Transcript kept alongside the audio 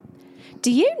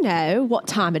Do you know what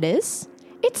time it is?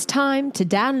 It's time to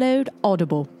download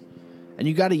Audible. And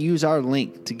you got to use our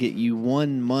link to get you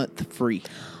 1 month free.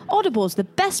 Audible is the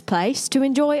best place to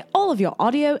enjoy all of your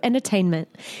audio entertainment.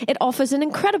 It offers an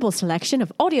incredible selection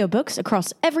of audiobooks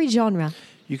across every genre.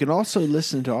 You can also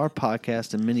listen to our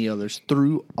podcast and many others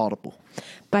through Audible.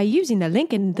 By using the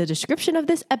link in the description of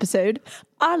this episode,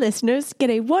 our listeners get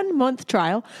a 1 month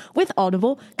trial with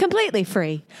Audible completely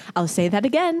free. I'll say that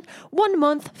again, 1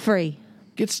 month free.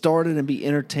 Get started and be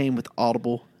entertained with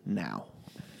Audible now.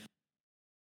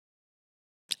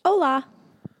 Hola.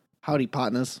 Howdy,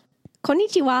 partners.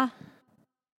 Konnichiwa.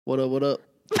 What up, what up?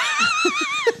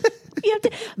 You have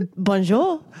to...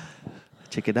 Bonjour.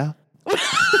 Check it out.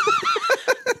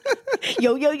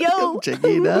 Yo, yo, yo. Check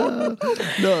it out.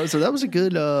 No, so that was a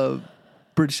good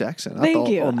British accent. Thank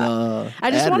you. On the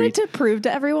I just ad wanted read. to prove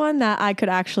to everyone that I could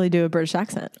actually do a British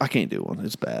accent. I can't do one.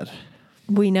 It's bad.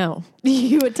 We know.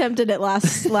 You attempted it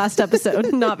last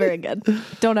episode. Not very good.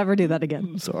 Don't ever do that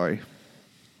again. Sorry.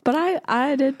 But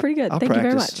I did pretty good. Thank you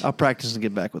very much. I'll practice and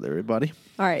get back with everybody.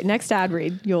 All right, next ad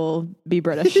read, you'll be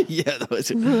British. Yeah, that was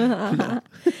it. No.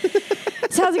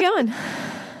 So how's it going?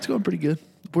 It's going pretty good.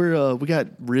 We got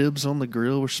ribs on the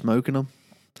grill. We're smoking them.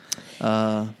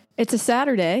 It's a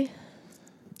Saturday.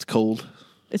 It's cold.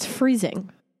 It's freezing.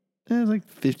 Yeah, it's like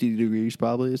 50 degrees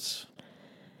probably.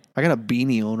 I got a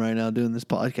beanie on right now doing this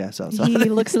podcast outside. He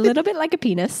looks a little bit like a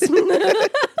penis.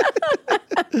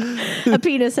 A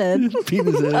penis head.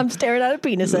 Penis head. I'm staring at a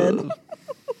penis head.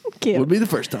 Cute. Would be the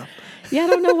first time. Yeah, I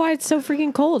don't know why it's so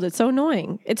freaking cold. It's so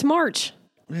annoying. It's March.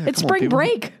 Yeah, It's come on, spring people.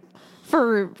 break.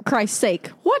 For Christ's sake.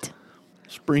 What?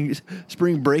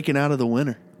 Spring breaking out of the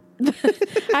winter. I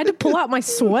had to pull out my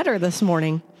sweater this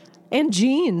morning. And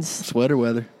jeans. Sweater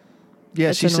weather. Yeah,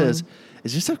 That's she annoying. says,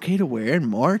 "Is this okay to wear in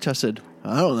March?" I said,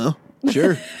 "I don't know.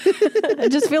 Sure."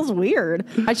 It just feels weird.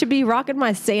 I should be rocking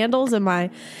my sandals and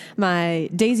my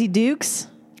Daisy Dukes.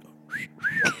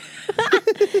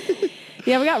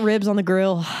 Yeah, we got ribs on the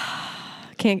grill.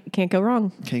 Can't go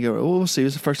wrong. Can't go. We'll see.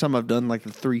 It's the first time I've done like the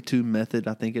 3-2 method.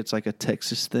 I think it's like a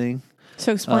Texas thing.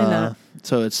 So explain that.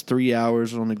 So it's 3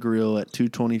 hours on the grill at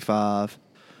 225.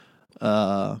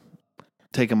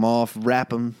 Take them off, wrap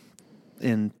them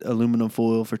in aluminum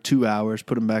foil for 2 hours,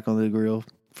 put them back on the grill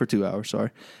for 2 hours, sorry.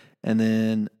 And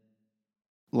then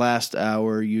last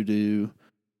hour you do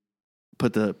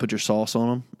put your sauce on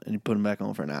them and you put them back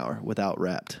on for an hour without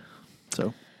wrapped.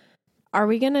 So Are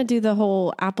we going to do the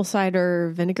whole apple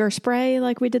cider vinegar spray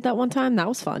like we did that one time? That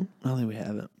was fun. I don't think we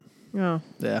haven't. Oh,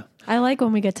 Yeah. I like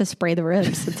when we get to spray the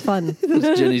ribs. It's fun.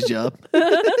 It's Jenny's job.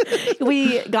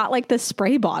 We got like this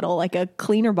spray bottle, like a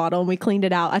cleaner bottle, and we cleaned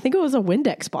it out. I think it was a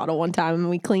Windex bottle one time, and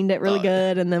we cleaned it really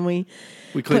good, and then we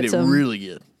cleaned it really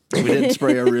good. We didn't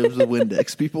spray our ribs with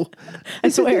Windex, people. I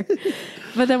swear.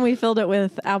 But then we filled it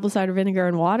with apple cider vinegar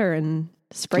and water and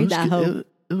sprayed that hoe.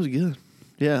 It was good.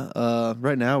 Yeah.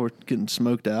 Right now we're getting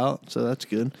smoked out, so that's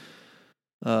good.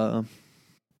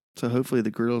 So hopefully the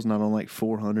grill's not on like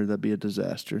 400. That'd be a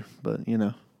disaster. But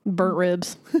Burnt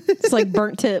ribs. It's like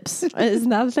burnt tips. Isn't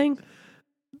that a thing?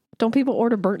 Don't people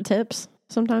order burnt tips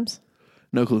sometimes?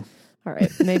 no clue. All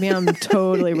right. Maybe I'm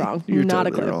totally wrong. You're Not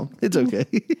totally a clue. wrong. It's okay.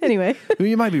 Anyway.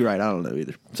 You might be right. I don't know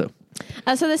either. So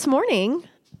So this morning,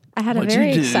 I had a What'd very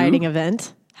you do? exciting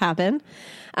event happen.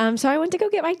 So I went to go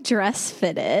get my dress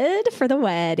fitted for the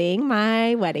wedding,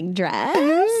 my wedding dress.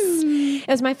 It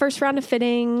was my first round of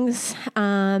fittings.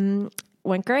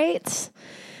 Went great.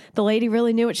 The lady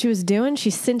really knew what she was doing.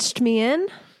 She cinched me in.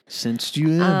 cinched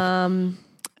you in.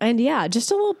 And yeah,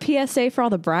 just a little PSA for all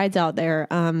the brides out there.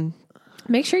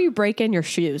 Make sure you break in your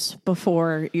shoes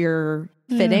before your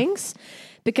fittings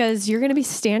because you're going to be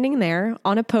standing there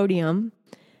on a podium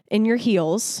in your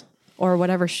heels or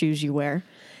whatever shoes you wear.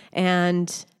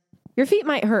 And your feet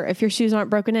might hurt if your shoes aren't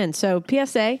broken in. So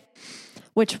PSA,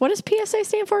 what does PSA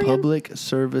stand for again? Public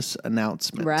service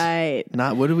announcement. Right.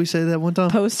 Not, what did we say that one time?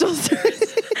 Postal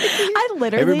service. I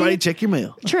literally... Everybody check your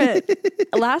mail. Trent,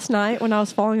 last night when I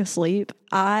was falling asleep,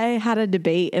 I had a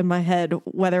debate in my head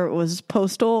whether it was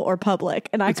postal or public,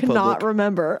 and I could not public.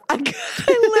 remember. I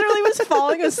literally was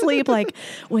falling asleep like,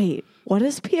 wait, what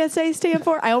does PSA stand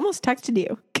for? I almost texted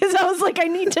you because I was like, I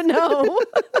need to know.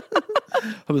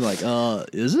 I was like,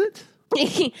 is it?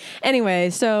 Anyway,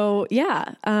 so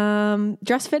yeah,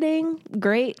 dress fitting,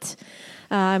 great.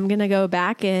 I'm going to go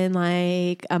back in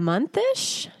like a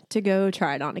month-ish to go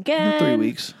try it on again. 3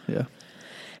 weeks. Yeah.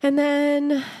 And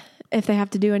then if they have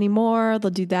to do any more,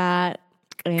 they'll do that.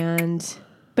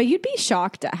 But you'd be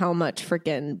shocked at how much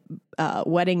freaking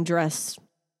wedding dress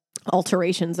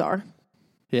alterations are.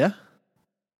 Yeah.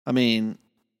 I mean,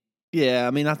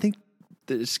 I think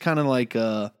it's kind of like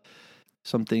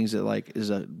some things that like is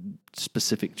a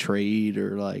specific trade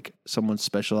or like someone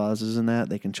specializes in that,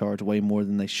 they can charge way more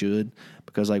than they should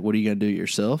because like, what are you going to do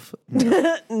yourself?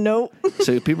 No. Nope.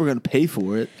 So people are going to pay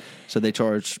for it. So they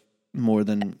charge more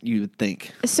than you would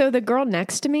think. So the girl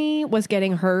next to me was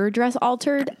getting her dress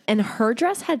altered, and her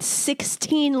dress had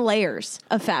 16 layers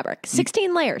of fabric.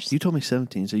 16 layers. You told me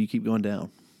 17, so you keep going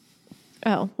down.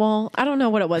 Oh, well, I don't know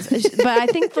what it was, but I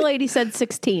think the lady said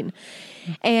 16.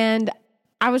 And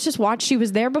I was just watching. She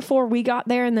was there before we got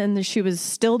there, and then she was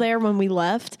still there when we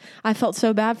left. I felt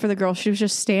so bad for the girl. She was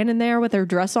just standing there with her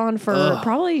dress on for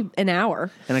probably an hour.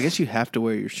 And I guess you have to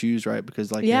wear your shoes, right?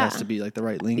 Because like it has to be like the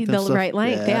right length. The right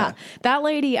length, yeah. That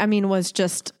lady, I mean, was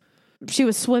just, she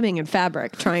was swimming in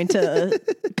fabric trying to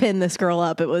pin this girl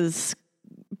up. It was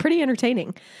pretty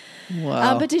entertaining.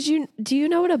 Wow. But do you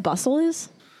know what a bustle is?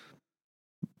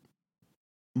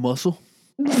 Muscle?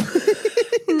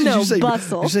 No,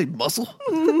 bustle. Did you say muscle?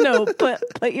 No,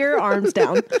 put your arms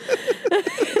down.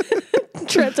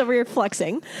 Trent's over here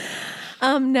flexing.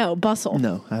 No, bustle.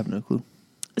 No, I have no clue.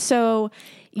 So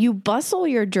you bustle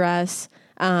your dress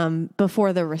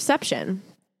before the reception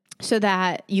so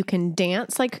that you can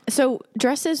dance. Like, so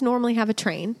dresses normally have a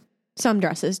train. Some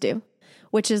dresses do,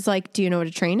 which is like, do you know what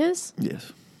a train is?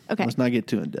 Yes. Okay. Let's not get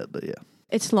too in depth, but yeah.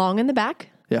 It's long in the back.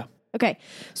 Yeah. Okay.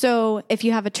 So if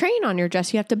you have a train on your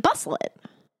dress, you have to bustle it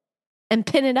and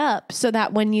pin it up so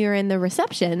that when you're in the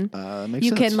reception,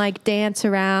 you can like dance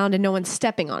around and no one's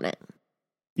stepping on it.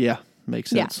 Yeah.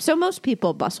 Makes sense. Yeah. So most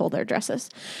people bustle their dresses.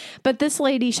 But this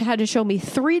lady had to show me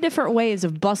 3 different ways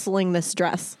of bustling this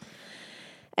dress.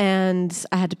 And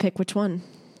I had to pick which one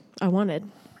I wanted.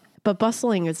 But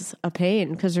bustling is a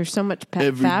pain because there's so much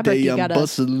Every fabric. day You I'm gotta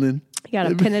bustling. You got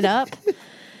to pin it up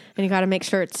and you got to make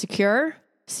sure it's secure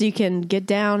so you can get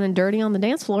down and dirty on the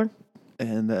dance floor.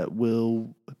 And that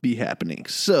will be happening.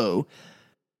 So,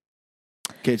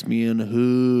 catch me in the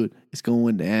hood. It's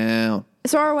going down.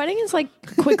 So our wedding is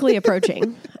like quickly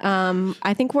approaching.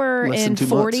 I think we're in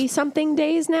 40 something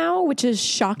days now, which is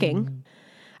shocking.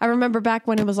 I remember back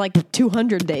when it was like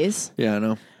 200 days. Yeah, I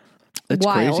know. It's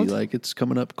Wild. crazy. Like it's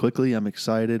coming up quickly. I'm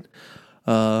excited.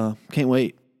 Can't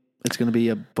wait. It's going to be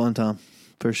a fun time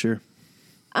for sure.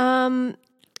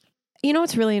 You know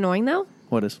what's really annoying though?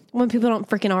 What is? When people don't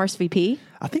freaking RSVP.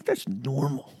 I think that's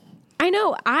normal. I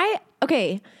know.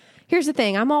 Okay. Here's the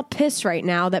thing. I'm all pissed right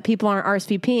now that people aren't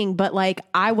RSVPing, but like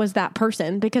I was that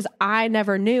person because I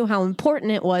never knew how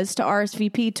important it was to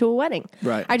RSVP to a wedding.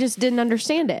 Right. I just didn't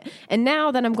understand it. And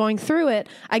now that I'm going through it,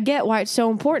 I get why it's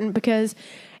so important because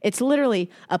it's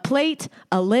literally a plate,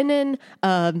 a linen,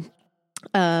 a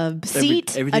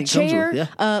seat, a chair. With,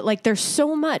 yeah. Like there's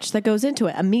so much that goes into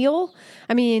it. A meal.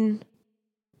 I mean,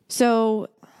 so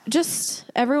just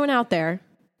everyone out there,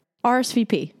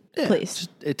 RSVP, please.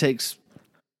 It takes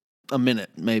a minute,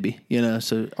 maybe,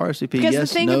 so RSVP, because yes,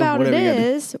 the thing no, about it whatever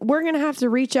is, we're going to have to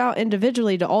reach out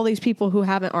individually to all these people who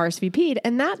haven't RSVP'd,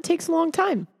 and that takes a long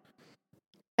time.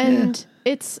 And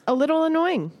it's a little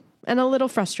annoying and a little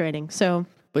frustrating. So,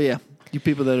 but yeah, you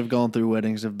people that have gone through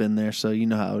weddings have been there, so you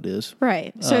know how it is.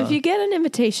 Right. So if you get an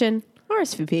invitation,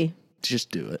 RSVP. Just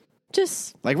do it.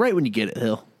 Just like right when you get it,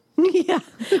 Hill. Yeah.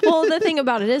 Well, the thing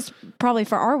about it is probably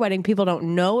for our wedding, people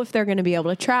don't know if they're going to be able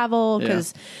to travel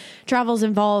because travel's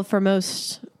involved for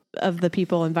most of the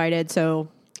people invited. So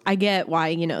I get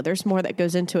why, there's more that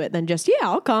goes into it than just,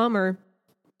 I'll come or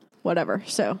whatever.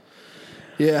 So.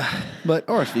 Yeah. But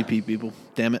RSVP people,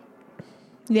 damn it.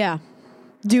 Yeah.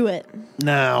 Do it.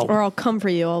 Now. Or I'll come for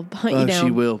you. I'll hunt you down. She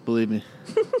will, believe me.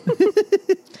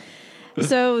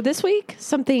 So this week,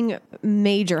 something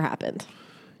major happened.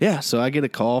 Yeah, so I get a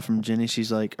call from Jenny.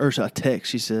 She's like, or a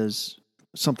text. She says,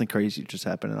 something crazy just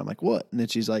happened. And I'm like, what? And then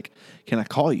she's like, can I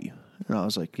call you? And I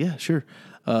was like, yeah, sure.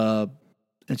 And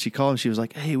she called and she was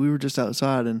like, hey, we were just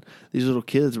outside and these little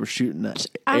kids were shooting that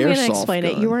I'm going to explain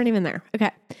gun. it. You weren't even there. Okay.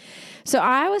 So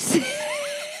I was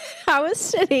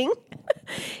sitting.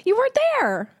 You weren't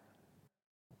there.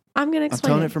 I'm going to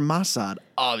explain I'm telling it from my side,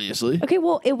 obviously. Okay,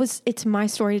 well, it's my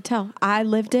story to tell. I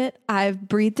lived it. I've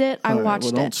breathed it. I watched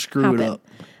it. Don't screw it up.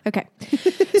 Okay.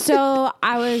 So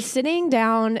I was sitting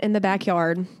down in the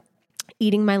backyard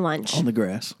eating my lunch. On the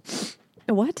grass.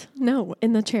 What? No,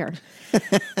 in the chair.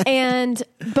 And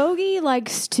Bogey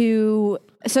likes to,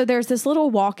 so there's this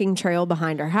little walking trail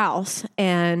behind our house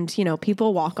and,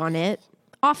 people walk on it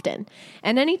often.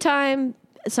 And anytime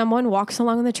someone walks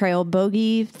along the trail,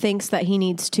 Bogey thinks that he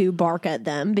needs to bark at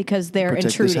them because they're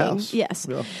intruding. His house. Yes.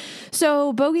 Yeah.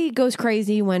 So Bogey goes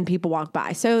crazy when people walk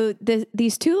by. So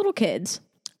these 2 little kids,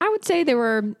 I would say they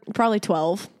were probably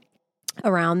 12,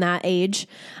 around that age,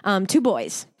 2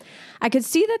 boys. I could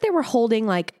see that they were holding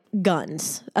like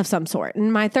guns of some sort.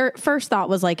 And my first thought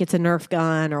was like, it's a Nerf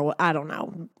gun or I don't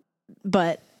know.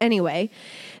 But anyway,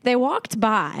 they walked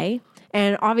by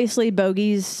and obviously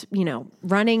Bogey's,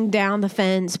 running down the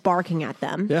fence, barking at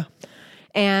them. Yeah.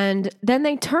 And then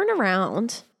they turn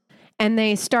around and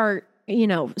they start,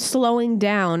 slowing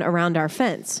down around our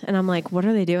fence. And I'm like, what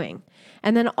are they doing?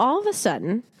 And then all of a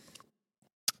sudden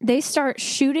they start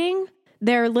shooting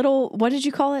their little, what did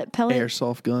you call it? Pellet?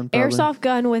 Airsoft gun. Probably. Airsoft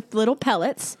gun with little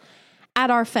pellets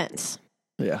at our fence.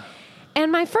 Yeah.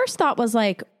 And my first thought was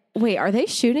like, wait, are they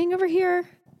shooting over here?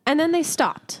 And then they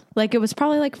stopped. Like, it was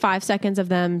probably like 5 seconds of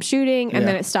them shooting, and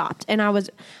then it stopped. And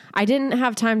I didn't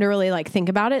have time to really like think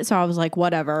about it. So I was like,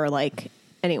 whatever. Like,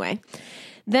 anyway.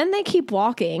 Then they keep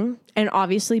walking, and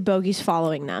obviously Bogey's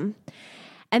following them.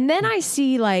 And then I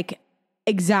see like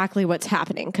exactly what's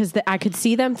happening because I could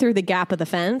see them through the gap of the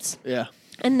fence. Yeah.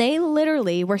 And they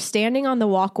literally were standing on the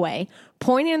walkway,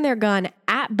 pointing their gun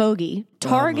at Bogey,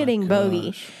 targeting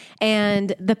Bogey.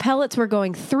 And the pellets were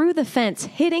going through the fence,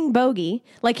 hitting Bogey.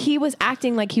 Like he was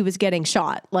acting like he was getting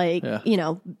shot. Like,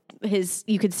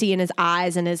 you could see in his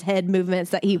eyes and his head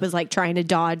movements that he was like trying to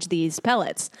dodge these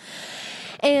pellets.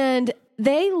 And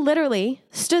they literally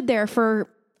stood there for,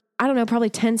 I don't know,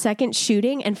 probably 10 seconds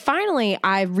shooting. And finally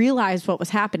I realized what was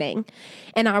happening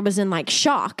and I was in like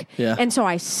shock. Yeah. And so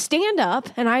I stand up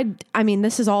and I mean,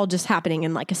 this is all just happening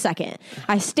in like a second.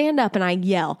 I stand up and I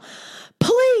yell,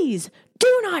 please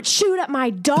do not shoot at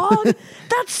my dog.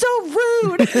 That's so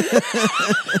rude.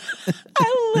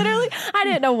 I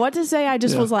didn't know what to say. I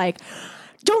just was like,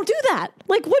 don't do that.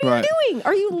 Like, what are you doing?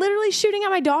 Are you literally shooting at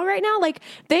my dog right now? Like,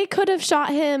 they could have shot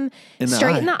him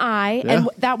straight in the eye, and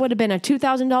that would have been a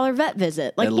 $2,000 vet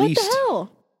visit. Like, what the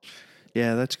hell?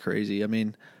 Yeah, that's crazy. I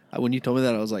mean, when you told me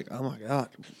that, I was like, oh my God.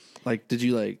 Like, did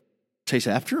you like chase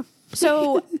after him?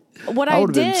 So what I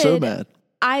would have been so mad.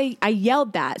 I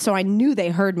yelled that, so I knew they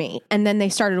heard me, and then they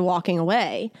started walking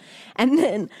away. And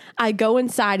then I go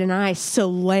inside and I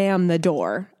slam the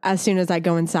door as soon as I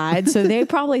go inside. So they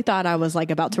probably thought I was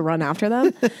like about to run after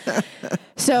them.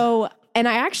 So, and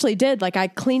I actually did. Like, I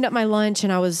cleaned up my lunch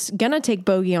and I was going to take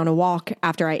Bogey on a walk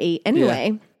after I ate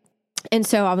anyway. Yeah. And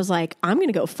so I was like, I'm going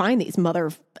to go find these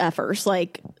mother effers.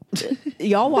 Like,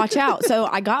 y'all watch out. So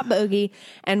I got Bogey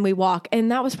and we walk,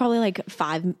 and that was probably like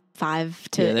 5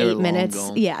 to 8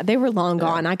 minutes. Yeah, they were long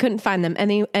gone. I couldn't find them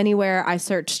anywhere. I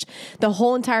searched the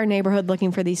whole entire neighborhood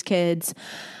looking for these kids.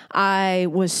 I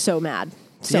was so mad.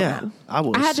 Mad. I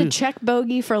had to check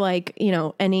Bogey for like,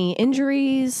 any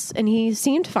injuries, and he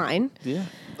seemed fine. Yeah.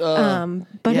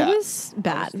 But it was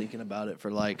bad. I was thinking about it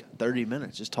for like 30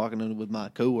 minutes, just talking with my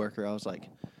coworker. I was like,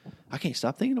 I can't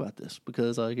stop thinking about this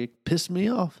because like it pissed me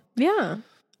off. Yeah.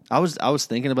 I was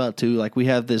thinking about too, like we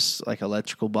have this like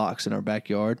electrical box in our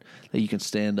backyard that you can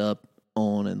stand up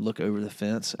on and look over the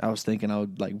fence. I was thinking I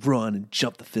would like run and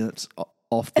jump the fence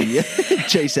off the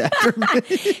chase after me.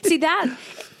 See,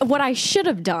 what I should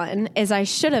have done is I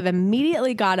should have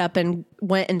immediately got up and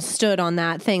went and stood on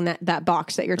that thing, that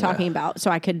box that you're talking about,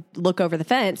 so I could look over the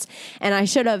fence, and I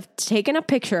should have taken a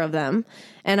picture of them,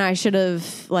 and I should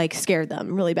have like scared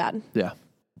them really bad. Yeah.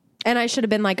 And I should have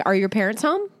been like, are your parents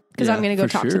home? Because I'm going to go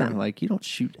talk to them. Like, you don't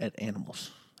shoot at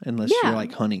animals unless you're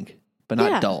like hunting, but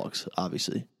not dogs,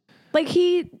 obviously. Like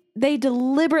they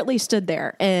deliberately stood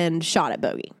there and shot at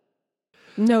Bogey.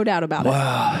 No doubt about it.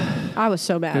 I was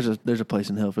so mad. There's a place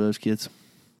in hell for those kids.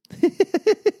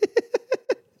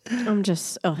 I'm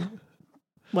just,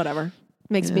 whatever.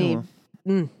 Makes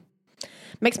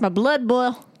makes my blood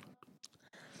boil.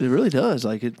 It really does.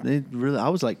 Like it really. I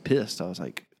was like pissed. I was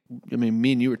like, I mean,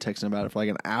 me and you were texting about it for like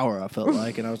an hour. I felt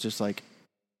like, and I was just like,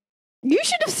 you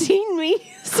should have seen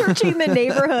me searching the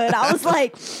neighborhood. I was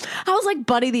like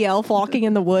Buddy the Elf walking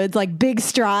in the woods, like big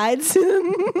strides.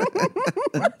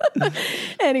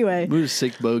 Anyway. We were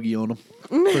sick Bogey on them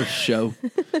for show.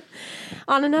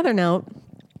 On another note,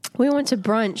 we went to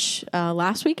brunch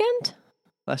last weekend.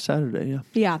 Last Saturday, yeah.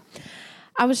 Yeah.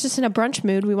 I was just in a brunch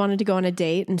mood. We wanted to go on a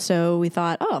date, and so we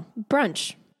thought, oh,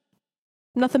 brunch.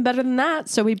 Nothing better than that.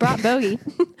 So we brought Bogey.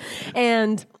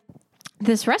 And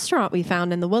this restaurant we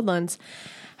found in the Woodlands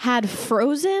had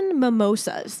frozen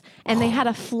mimosas, and they had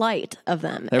a flight of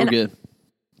them. They were good.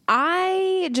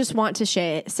 I just want to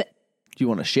share. You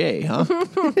want to share, huh?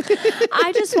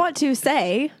 I just want to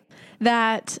say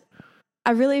that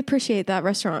I really appreciate that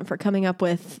restaurant for coming up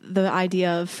with the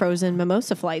idea of frozen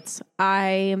mimosa flights.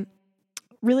 I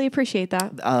really appreciate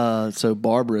that. So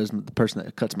Barbara is the person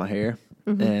that cuts my hair,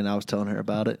 and I was telling her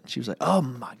about it. She was like, "Oh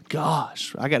my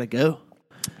gosh, I gotta go."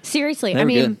 Seriously, I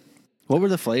mean, good. What were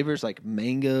the flavors? Like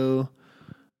mango,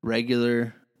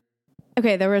 regular.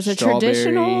 Okay, there was a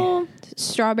traditional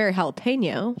strawberry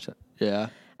jalapeno. Yeah.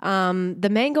 The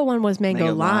mango one was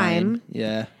mango lime.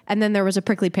 Yeah. And then there was a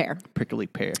prickly pear. Prickly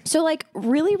pear. So like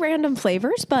really random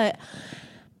flavors,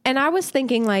 and I was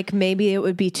thinking like maybe it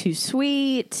would be too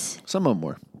sweet. Some of them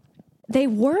were. They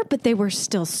were, but they were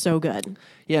still so good.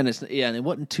 Yeah, and it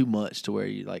wasn't too much to where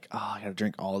you like, oh, I got to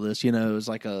drink all this. You know, it was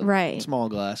like a small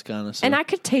glass kind of stuff. And I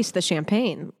could taste the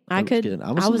champagne. I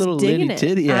was a little digging litty it.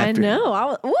 titty after. I know.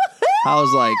 I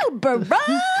was like,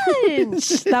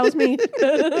 brunch. That was me.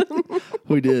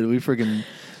 We did. We freaking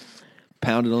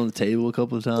pounded on the table a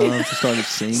couple of times and started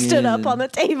singing. Stood up on the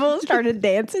table, started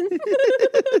dancing.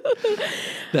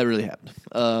 That really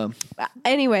happened.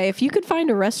 Anyway, if you could find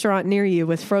a restaurant near you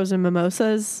with frozen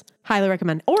mimosas, highly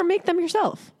recommend. Or make them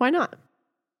yourself. Why not?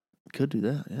 Could do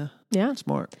that, yeah. Yeah.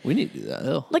 Smart. We need to do that,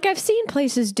 hell. Like I've seen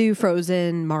places do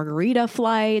frozen margarita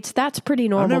flights. That's pretty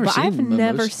normal. I've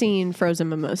never seen frozen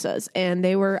mimosas. And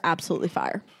they were absolutely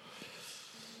fire.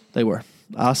 They were.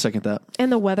 I'll second that. And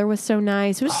the weather was so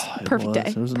nice. It was a perfect day.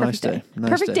 It was a nice day.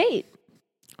 Perfect date.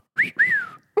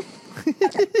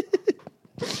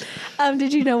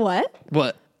 Did you know what?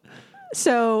 What?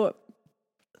 So,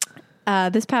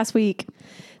 this past week,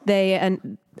 they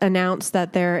announced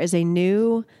that there is a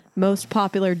new most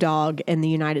popular dog in the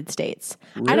United States.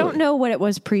 Really? I don't know what it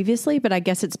was previously, but I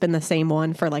guess it's been the same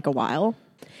one for like a while.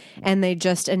 And they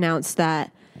just announced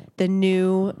that the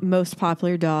new most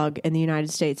popular dog in the United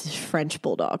States is French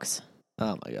Bulldogs.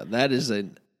 Oh my God. That is a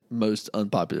most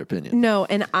unpopular opinion. No,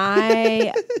 and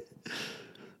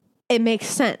it makes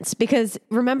sense because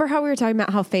remember how we were talking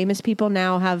about how famous people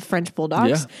now have French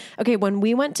Bulldogs? Yeah. Okay, when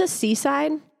we went to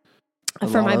Seaside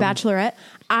for my bachelorette,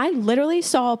 I literally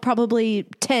saw probably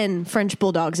 10 French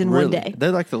Bulldogs in one day.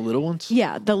 They're like the little ones?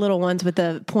 Yeah, the little ones with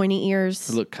the pointy ears.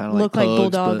 They look kind of like pugs,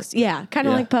 bulldogs. Yeah, kind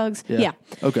of like pugs. Yeah.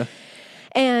 Okay.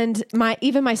 And my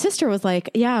sister was like,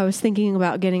 yeah, I was thinking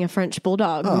about getting a French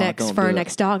Bulldog for our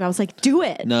next dog. I was like, do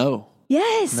it. No.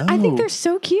 Yes. No. I think they're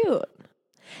so cute.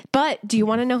 But do you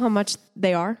want to know how much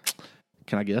they are?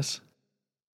 Can I guess?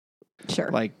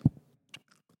 Sure. Like,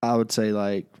 I would say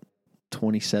like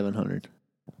 2,700.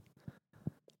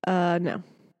 No.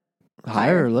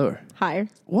 Higher or lower? Higher.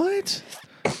 What?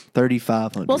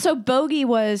 3,500. Well, so Bogey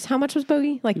how much was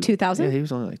Bogey? Like 2,000? Yeah, he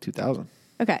was only like 2,000.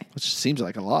 Okay. Which seems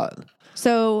like a lot.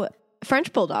 So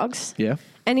French Bulldogs. Yeah.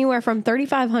 Anywhere from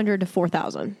 3,500 to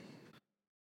 4,000.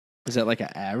 Is that like an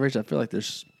average? I feel like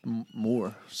there's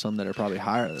more. Some that are probably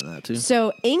higher than that too.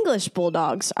 So English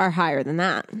Bulldogs are higher than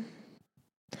that.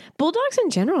 Bulldogs in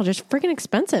general are just freaking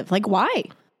expensive. Like, why?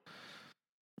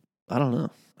 I don't know.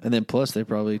 And then plus they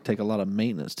probably take a lot of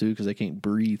maintenance too because they can't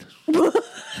breathe. But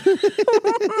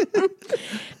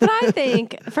I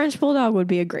think French Bulldog would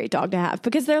be a great dog to have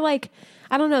because they're like,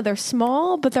 I don't know, they're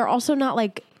small, but they're also not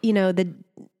like,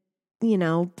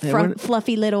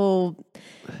 fluffy little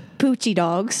poochy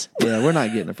dogs. Yeah, we're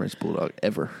not getting a French Bulldog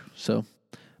ever. So,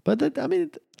 but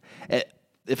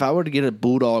if I were to get a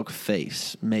Bulldog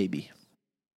face, maybe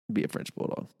it'd be a French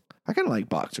Bulldog. I kind of like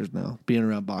boxers now. Being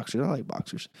around boxers, I like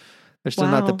boxers. They're still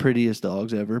not the prettiest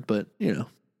dogs ever, but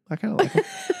I kind of like them.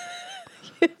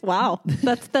 Wow,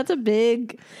 that's a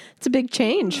big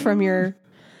change from your.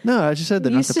 No, I just said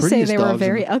they're not the prettiest dogs. You used to say they were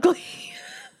very ugly.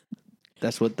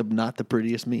 That's what not the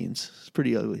prettiest means. It's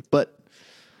pretty ugly, but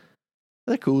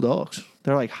they're cool dogs.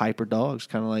 They're like hyper dogs,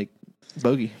 kind of like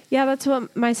Bogey. Yeah, that's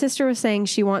what my sister was saying.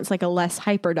 She wants like a less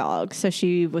hyper dog, so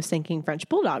she was thinking French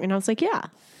Bulldog, and I was like, yeah,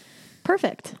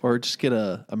 perfect. Or just get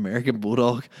a American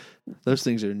Bulldog. Those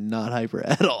things are not hyper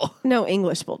at all. No,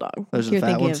 English Bulldog. Those are the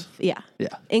fat ones? Yeah.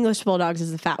 English Bulldogs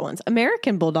is the fat ones.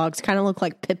 American Bulldogs kind of look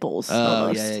like pit bulls. Oh,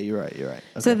 almost. yeah, you're right. Okay.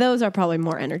 So those are probably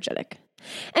more energetic.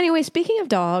 Anyway, speaking of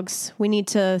dogs, we need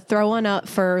to throw one up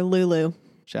for Lulu.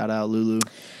 Shout out Lulu.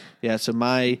 Yeah, so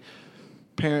my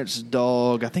parents'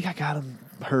 dog, I think I got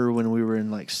her when we were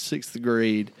in like 6th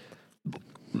grade,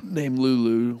 named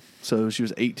Lulu. So she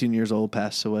was 18 years old,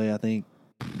 passed away, I think,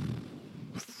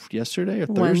 yesterday or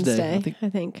Thursday. I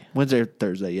think. Wednesday or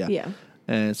Thursday, yeah. Yeah.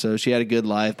 And so she had a good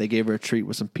life. They gave her a treat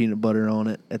with some peanut butter on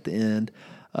it at the end.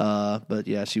 But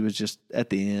yeah, she was just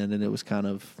at the end, and it was kind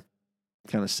of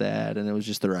sad, and it was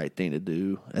just the right thing to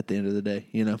do at the end of the day,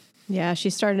 Yeah, she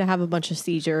started to have a bunch of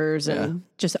seizures and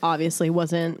just obviously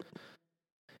wasn't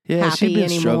happy she'd been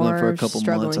anymore, struggling for a couple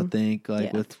months, I think,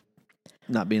 with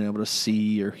not being able to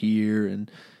see or hear,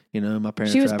 and my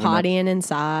parents. She was pottying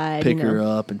inside. Pick her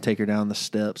up and take her down the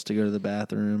steps to go to the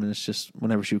bathroom, and it's just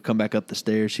whenever she would come back up the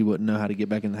stairs, she wouldn't know how to get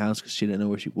back in the house because she didn't know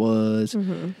where she was.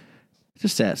 Mm-hmm.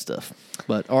 Just sad stuff.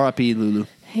 But R.I.P. Lulu.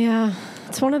 Yeah,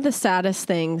 it's one of the saddest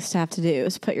things to have to do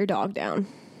is put your dog down.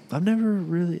 I've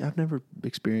never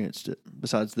experienced it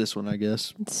besides this one, I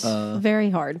guess. It's very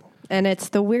hard. And it's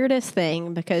the weirdest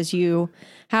thing because you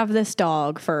have this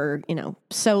dog for,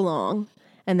 so long.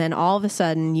 And then all of a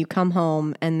sudden you come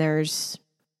home and they're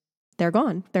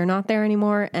gone. They're not there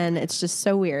anymore. And it's just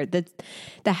so weird.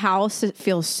 The house, it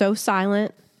feels so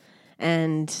silent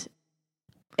and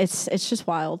it's just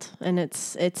wild. And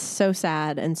it's so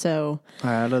sad. And so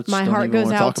my heart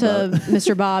goes out to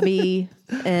Mr. Bobby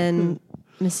and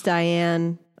Miss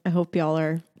Diane. I hope y'all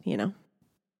are,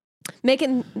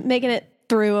 making it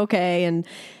through okay. And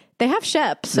they have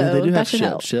Shep, so they do that have should Shep.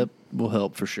 help. Shep will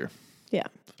help for sure. Yeah.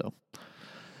 So,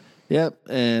 yep.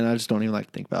 And I just don't even like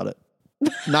to think about it.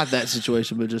 Not that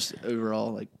situation, but just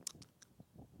overall, like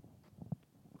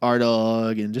our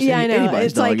dog and just I know. anybody's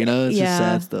It's dog. like, It's just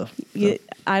sad stuff. So.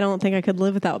 I don't think I could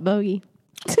live without Bogey.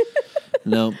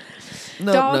 No.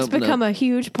 Dogs become a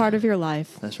huge part of your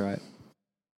life. That's right.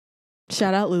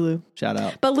 Shout out Lulu. Shout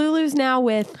out. But Lulu's now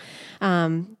with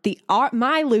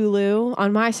my Lulu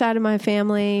on my side of my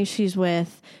family. She's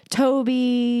with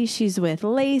Toby. She's with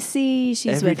Lacey.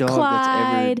 She's Every with dog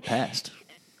Clyde. that's ever passed.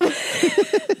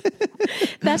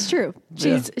 That's true.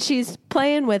 She's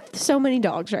playing with so many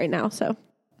dogs right now. So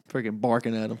freaking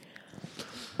barking at them.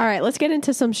 All right, let's get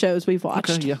into some shows we've watched.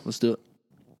 Okay, yeah, let's do it.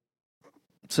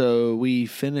 So we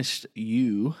finished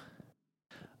You.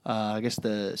 I guess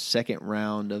the second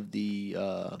round of the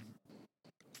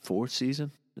fourth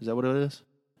season. Is that what it is?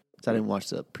 I didn't watch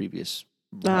the previous.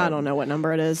 I don't know what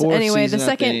number it is. Fourth Anyway, season, the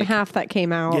second half that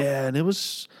came out. Yeah, and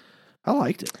I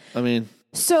liked it. I mean.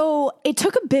 So it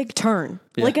took a big turn,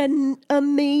 like a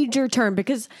major turn,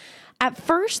 because at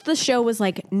first the show was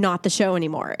like not the show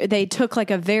anymore. They took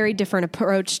like a very different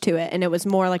approach to it, and it was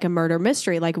more like a murder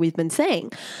mystery, like we've been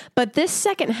saying. But this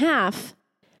second half,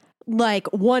 like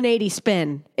 180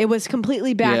 spin, it was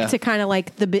completely back to kind of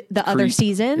like the other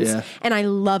seasons, and I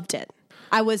loved it.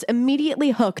 I was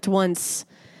immediately hooked once.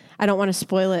 I don't want to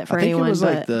spoil it for anyone. I think it was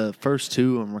like the first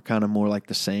two of them were kind of more like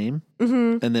the same.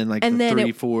 Mm-hmm. And then like the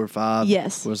 3, 4,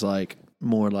 5 was like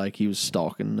more like he was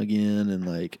stalking again and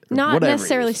like. Not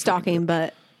necessarily stalking,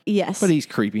 but yes. But he's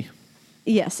creepy.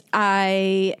 Yes.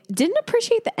 I didn't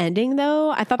appreciate the ending though.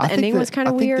 I thought the ending was kind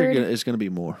of weird. I think it's going to be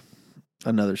more.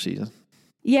 Another season.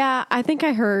 Yeah, I think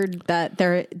I heard that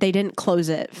they didn't close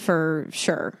it for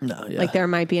sure. No, yeah. Like there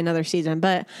might be another season,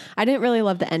 but I didn't really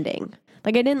love the ending.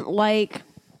 Like I didn't like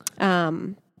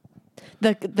the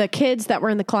kids that were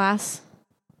in the class.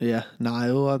 Yeah,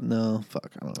 Niall. No, fuck,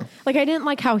 I don't know. Like I didn't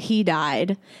like how he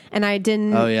died, and I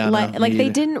didn't. They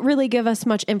didn't really give us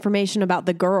much information about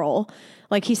the girl.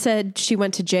 Like he said, she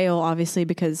went to jail obviously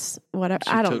because whatever.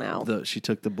 I don't know. She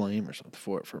took the blame or something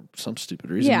for it for some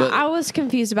stupid reason. Yeah, but I was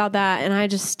confused about that, and I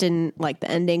just didn't like the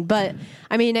ending. But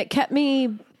I mean, it kept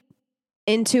me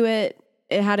into it.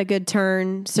 It had a good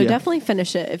turn, so definitely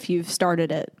finish it if you've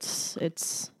started it.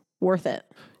 It's worth it.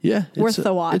 Yeah, worth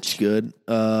the watch. It's good.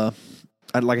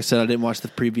 Like I said, I didn't watch the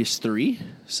previous 3,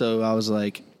 so I was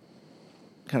like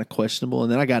kind of questionable,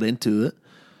 and then I got into it,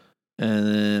 and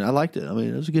then I liked it. I mean,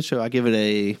 it was a good show. I give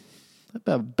it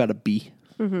about a B,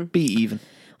 B even.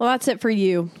 Well, that's it for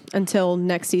you until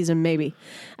next season, maybe.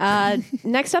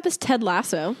 Next up is Ted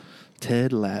Lasso.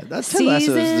 Ted Lasso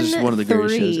is just one of the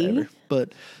greatest shows ever.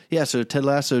 But yeah, so Ted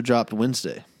Lasso dropped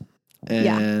Wednesday.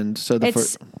 And so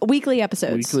it's weekly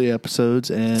episodes.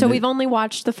 And so we've only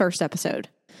watched the first episode.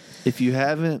 If you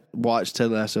haven't watched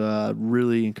Ted Lasso, I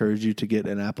really encourage you to get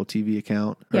an Apple TV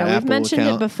account. Yeah, we've mentioned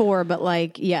it before, but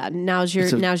now's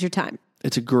your time.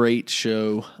 It's a great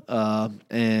show,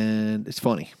 and it's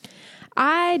funny.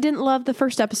 I didn't love the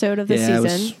first episode of the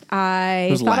season.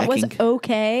 I thought it was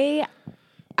okay.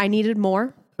 I needed more.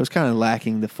 It was kind of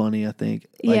lacking the funny, I think.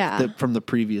 From the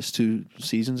previous 2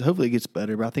 seasons. Hopefully it gets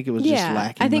better, but I think it was just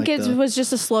lacking. I think it was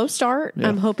just a slow start. Yeah.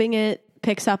 I'm hoping it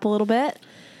picks up a little bit.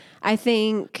 I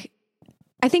think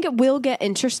it will get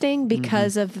interesting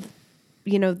because of,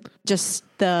 just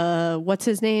what's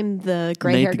his name? The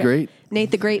gray hair guy. Nate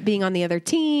the Great being on the other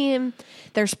team.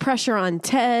 There's pressure on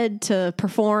Ted to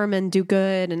perform and do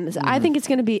good. And I think it's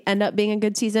going to end up being a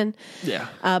good season. Yeah.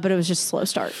 But it was just a slow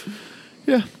start.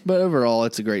 Yeah. But overall,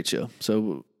 it's a great show.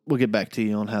 So we'll get back to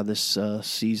you on how this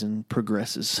season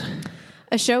progresses.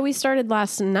 A show we started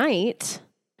last night,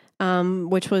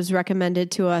 which was recommended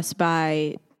to us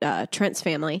by Trent's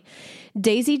family,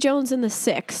 Daisy Jones and the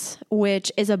Six,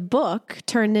 which is a book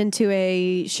turned into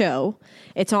a show.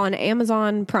 It's on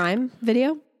Amazon Prime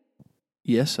Video.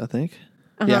 Yes, I think.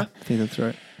 Yeah, I think that's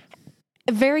right.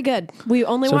 Very good. We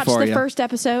only watched the first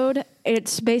episode.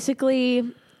 It's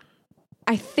basically,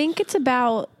 I think it's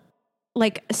about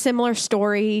like a similar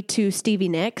story to Stevie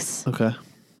Nicks. Okay.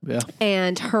 Yeah.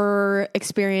 And her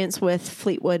experience with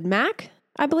Fleetwood Mac,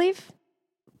 I believe.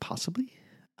 Possibly.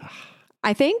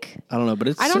 I think. I don't know,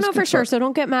 but I don't know for sure, so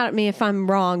don't get mad at me if I'm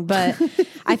wrong, but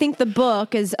I think the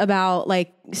book is about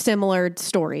like similar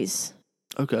stories.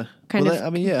 Okay. Kind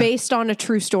of based on a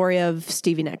true story of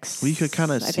Stevie Nicks. Well, you could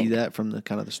kind of see that from the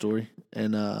kind of the story.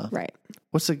 And right.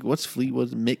 What's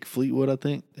Fleetwood? Mick Fleetwood, I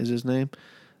think, is his name.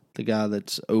 The guy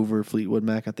that's over Fleetwood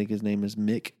Mac, I think his name is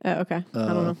Mick. Oh, okay. I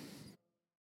don't know.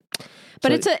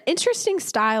 But it's an interesting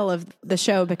style of the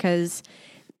show because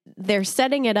they're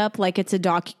setting it up like it's a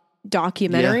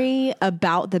documentary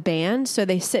about the band. So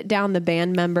they sit down the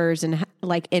band members and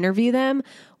like interview them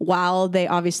while they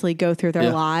obviously go through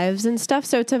their lives and stuff.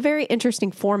 So it's a very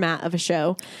interesting format of a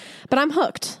show. But I'm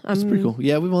hooked. It's pretty cool.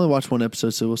 Yeah, we've only watched one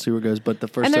episode, so we'll see where it goes. But the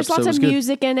first episode was good. And there's lots of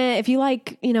music in it. If you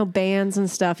like, bands and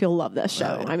stuff, you'll love this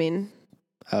show. Oh, yeah. I mean,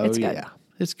 it's good. Yeah,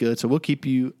 it's good. So we'll keep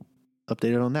you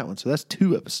updated on that one. So that's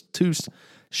two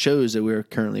shows that we're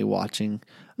currently watching.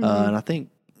 And I think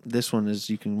this one is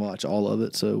you can watch all of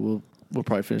it. So we'll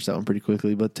probably finish that one pretty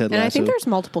quickly. But Ted Lasso. And I think there's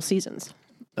multiple seasons.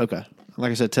 Okay.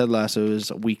 Like I said, Ted Lasso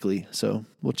is weekly. So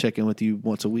we'll check in with you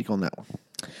once a week on that one.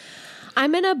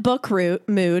 I'm in a book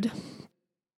mood.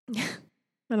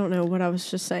 I don't know what I was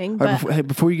just saying. But right,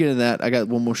 before you get into that, I got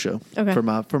one more show okay.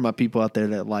 for my people out there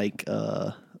that like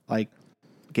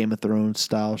Game of Thrones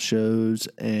style shows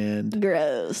and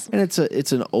gross. And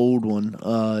it's an old one.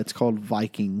 It's called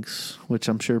Vikings, which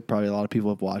I'm sure probably a lot of people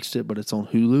have watched it, but it's on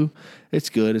Hulu. It's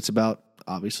good. It's about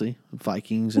obviously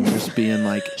Vikings and just being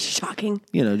like shocking.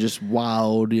 Just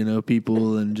wild,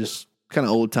 people and just kind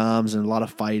of old times and a lot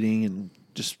of fighting and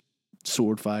just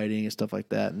sword fighting and stuff like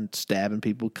that and stabbing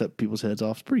people, cut people's heads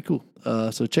off. It's pretty cool.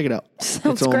 So check it out.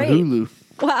 Sounds it's on great. Hulu.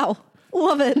 Wow.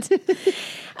 Love it.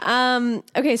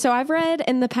 Okay, so I've read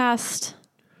in the past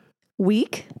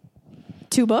week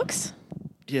 2 books.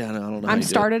 Yeah, I don't know. I'm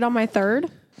started on my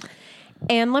 3rd.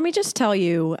 And let me just tell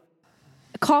you,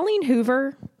 Colleen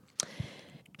Hoover,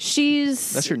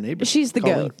 that's your neighbor. She's the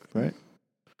Colleen, goat.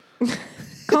 Right?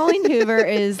 Colleen Hoover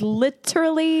is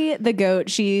literally the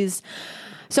goat.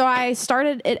 So I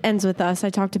started It Ends With Us. I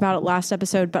talked about it last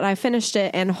episode, but I finished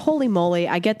it and holy moly,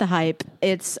 I get the hype.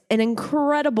 It's an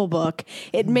incredible book.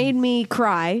 It made me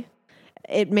cry.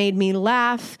 It made me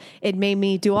laugh. It made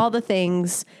me do all the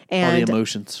things. And all the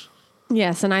emotions.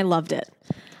 Yes, and I loved it.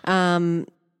 And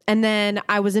then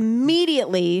I was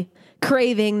immediately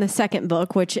craving the second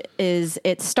book, which is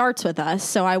It Starts With Us.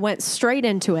 So I went straight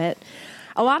into it.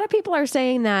 A lot of people are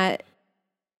saying that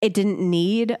it didn't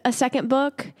need a second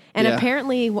book. And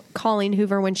apparently Colleen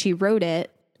Hoover, when she wrote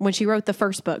the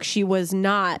first book, she was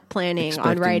not planning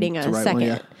on writing a second. One,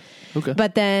 yeah. Okay.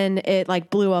 But then it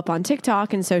blew up on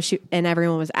TikTok. And so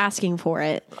everyone was asking for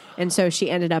it. And so she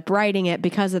ended up writing it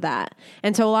because of that.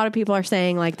 And so a lot of people are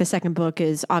saying the second book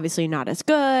is obviously not as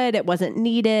good. It wasn't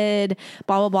needed,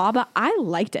 blah, blah, blah. But I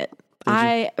liked it.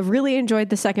 I really enjoyed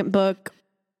the second book.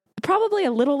 Probably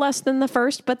a little less than the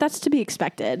first, but that's to be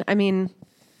expected. I mean,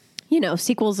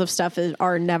 sequels of stuff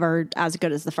are never as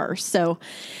good as the first. So,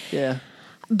 yeah.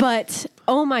 But,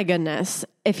 oh my goodness,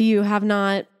 if you have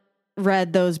not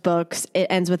read those books, It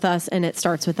Ends With Us and It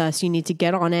Starts With Us, you need to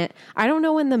get on it. I don't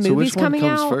know when the movie's coming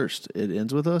out. So which one comes first? It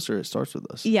Ends With Us or It Starts With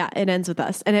Us? Yeah, It Ends With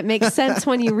Us. And it makes sense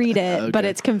when you read it, okay. But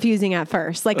it's confusing at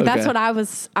first. That's what I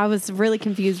was really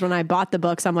confused when I bought the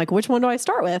books. I'm like, which one do I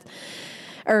start with?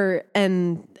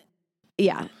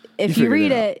 Yeah, if you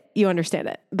read it, you understand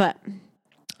it. But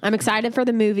I'm excited for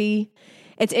the movie.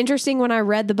 It's interesting when I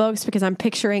read the books because I'm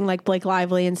picturing Blake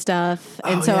Lively and stuff.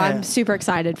 And I'm super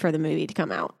excited for the movie to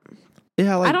come out.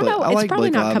 Yeah, I don't know. It's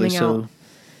probably not coming out.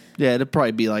 Yeah, it'll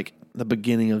probably be the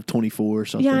beginning of 24 or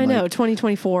something. Yeah, I know,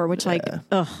 2024, which I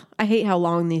hate how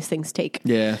long these things take.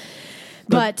 Yeah.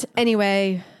 But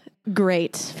anyway,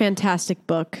 great. Fantastic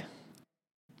book.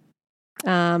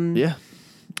 Yeah.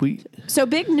 So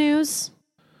big news,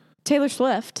 Taylor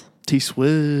Swift.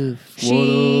 T-Swift.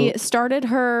 She started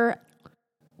her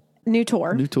new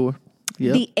tour.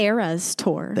 Yep. The Eras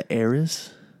Tour. The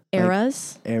Eras?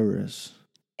 Eras? Eras.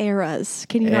 Eras.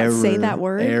 Can you not say that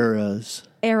word? Eras.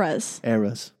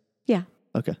 Yeah.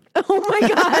 Okay. Oh my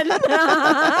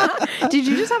God. Did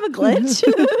you just have a glitch?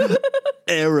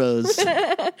 Eras.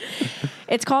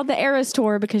 It's called the Eras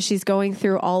Tour because she's going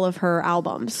through all of her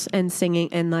albums and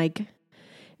singing and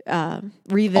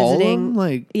revisiting.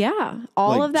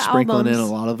 All of the sprinkling albums. in a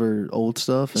lot of her old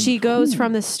stuff. She goes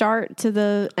from the start to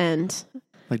the end.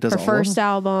 Does her first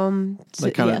album.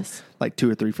 Yes.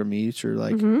 2 or 3 from each or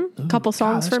a couple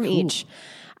songs from each.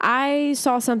 I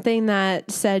saw something that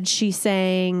said she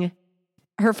sang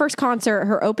her first concert,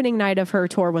 her opening night of her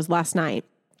tour was last night.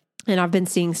 And I've been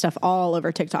seeing stuff all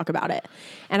over TikTok about it.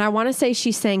 And I want to say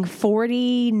she sang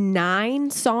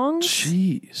 49 songs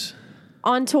Jeez.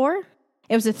 on tour.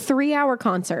 It was a 3-hour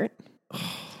concert.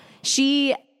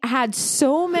 She had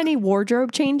so many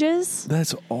wardrobe changes.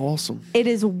 That's awesome. It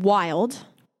is wild.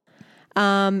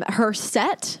 Her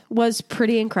set was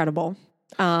pretty incredible.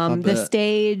 The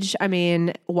stage, I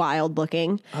mean, wild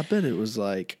looking. I bet it was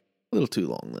like a little too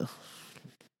long though.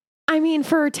 I mean,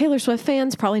 for Taylor Swift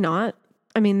fans, probably not.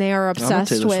 I mean, they are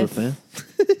obsessed with,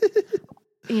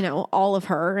 all of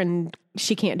her, and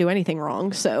she can't do anything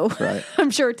wrong. So right.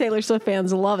 I'm sure Taylor Swift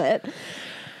fans love it.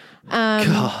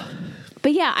 God.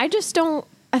 But yeah, I just don't,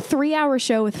 a 3-hour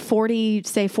show with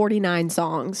 49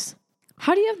 songs.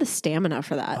 How do you have the stamina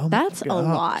for that? Oh That's a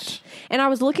lot. And I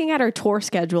was looking at her tour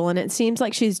schedule, and it seems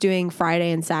like she's doing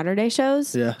Friday and Saturday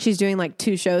shows. Yeah. She's doing like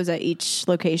 2 shows at each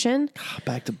location.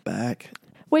 Back to back.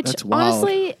 Which that's wild.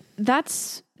 honestly,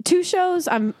 that's 2 shows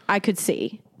I could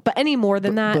see. But any more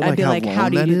than that, I'd be like, how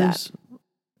do you do that?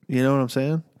 You know what I'm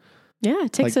saying? Yeah,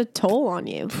 it takes a toll on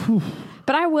you.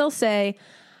 But I will say,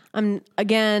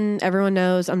 everyone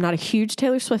knows I'm not a huge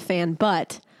Taylor Swift fan,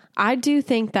 but I do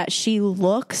think that she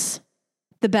looks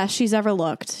the best she's ever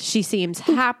looked. She seems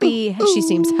happy. She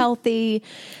seems healthy.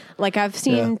 Like I've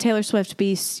seen Taylor Swift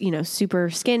be, super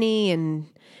skinny and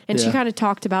she kind of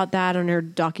talked about that on her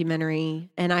documentary.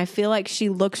 And I feel like she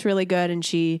looks really good. And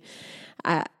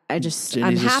I'm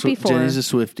happy for her. Jenny's a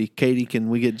Swiftie. Katie, can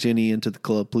we get Jenny into the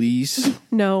club, please?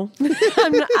 No,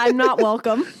 I'm not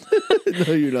welcome.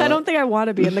 No, you're not. I don't think I want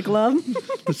to be in the club.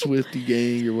 The Swiftie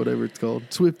gang or whatever it's called.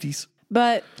 Swifties.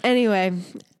 But anyway,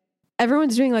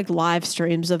 everyone's doing like live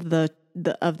streams of the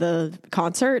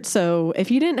concert. So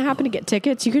if you didn't happen to get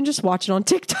tickets, you can just watch it on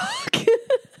TikTok.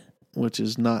 Which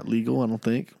is not legal, I don't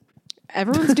think.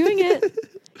 Everyone's doing it.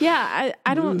 Yeah,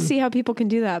 I don't see how people can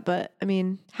do that, but I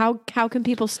mean, how can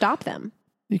people stop them?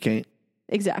 You can't.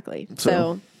 Exactly.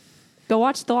 So go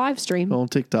watch the live stream on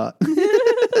TikTok.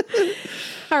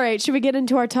 All right, should we get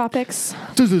into our topics?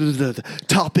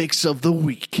 Topics of the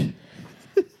week.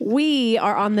 We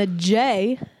are on the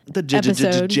J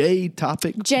episode. J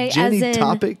topic. J Jenny as in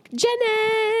topic.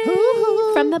 Jenny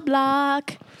from the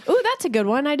block. Ooh, that's a good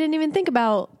one. I didn't even think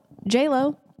about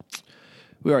J-Lo.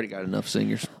 We already got enough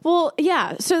singers. Well,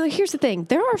 yeah. So here's the thing.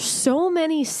 There are so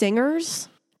many singers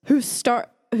whose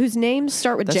names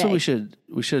start with J. That's what we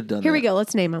should have done. Here we go.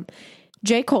 Let's name them.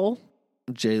 J. Cole.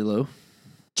 J-Lo.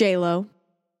 J-Lo.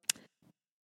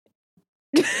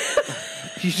 You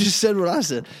just said what I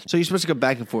said. So you're supposed to go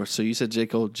back and forth. So you said J.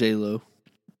 Cole, J-Lo.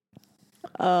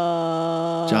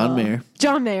 John Mayer.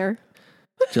 John Mayer.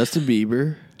 Justin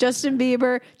Bieber. Justin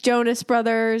Bieber. Jonas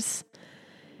Brothers.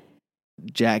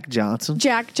 Jack Johnson.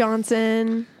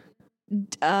 Jason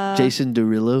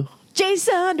Derulo.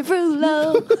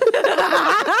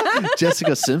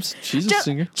 Jessica Simpson. She's a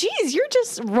singer. Jeez, you're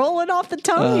just rolling off the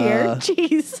tongue here.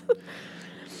 Jeez.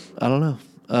 I don't know.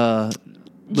 Little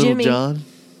Jimmy. John.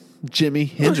 Jimi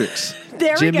Hendrix.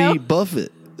 There we go. Jimmy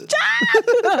Buffett.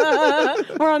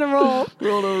 We're on a roll.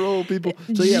 We're on a roll, people.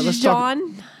 So yeah, let's talk.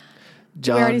 John.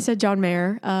 We already said John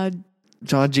Mayer.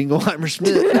 John Jingleheimer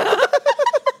Smith.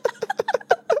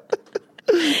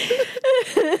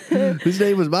 His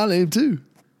name was my name too.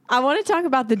 I want to talk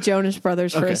about the Jonas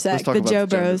Brothers for a sec. The Joe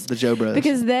Bros. The Joe Bros.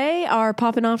 Because they are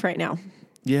popping off right now.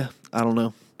 Yeah, I don't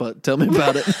know, but tell me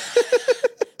about it.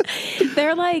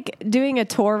 They're like doing a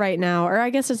tour right now, or I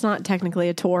guess it's not technically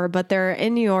a tour, but they're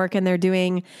in New York and they're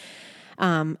doing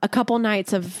a couple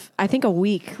nights of, I think, a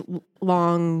week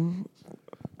long.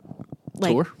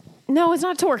 Tour? No, it's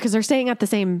not tour because they're staying at the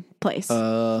same place.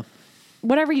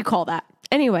 Whatever you call that.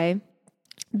 Anyway,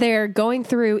 they're going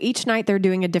through each night. They're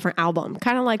doing a different album,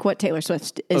 kind of like what Taylor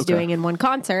Swift is doing in one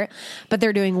concert, but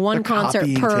they're doing one concert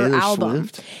per Taylor album.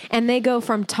 Swift? And they go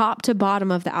from top to bottom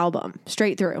of the album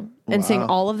straight through and sing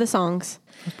all of the songs.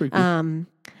 That's pretty cool.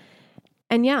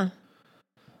 And yeah,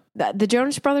 the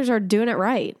Jonas Brothers are doing it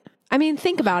right. I mean,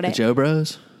 think about it. The Joe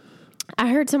Bros. I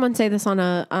heard someone say this on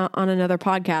another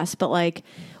podcast, but like,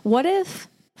 what if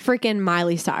freaking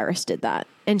Miley Cyrus did that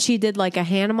and she did like a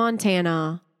Hannah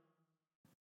Montana,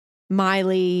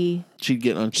 Miley. She'd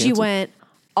get uncanceled. She went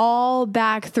all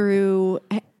back through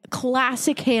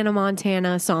classic Hannah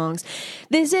Montana songs.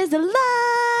 This is the life.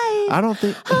 I don't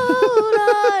think. Hold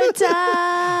on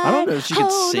tight. I don't know if she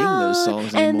could sing those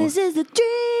songs anymore. And this is the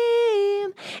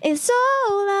dream. It's all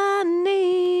I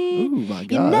need. Ooh, my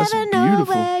God, you that's never know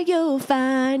beautiful. where you'll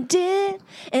find it.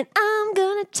 And I'm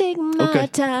gonna take my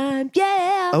time.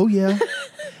 Yeah. Oh, yeah.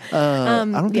 I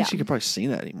don't think she could probably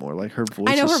sing that anymore. Like her voice.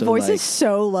 I know is her so voice like, is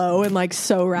so low and like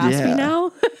so raspy Yeah.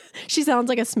 now. She sounds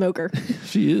like a smoker.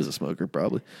 She is a smoker,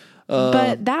 probably.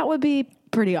 But that would be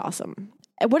pretty awesome.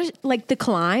 What is like The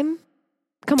Climb?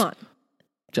 Come on.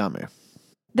 John Mayer.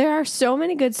 There are so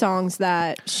many good songs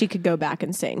that she could go back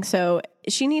and sing. So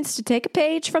she needs to take a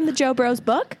page from the Joe Bros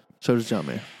book. So does John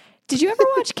Mayer. Did you ever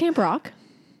watch Camp Rock?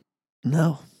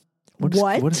 No. What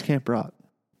is Camp Rock?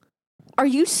 Are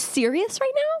you serious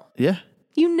right now? Yeah.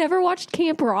 You never watched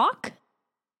Camp Rock?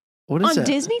 What is on that?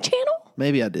 Disney Channel?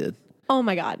 Maybe I did. Oh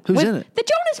my God. Who's in it? The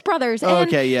Jonas Brothers Oh, and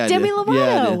okay, yeah, Demi I did.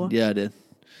 Lovato. Yeah, I did.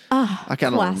 I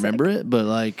kind of remember it, but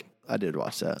like I did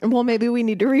watch that. Well, maybe we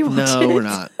need to rewatch it. No, we're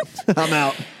not. I'm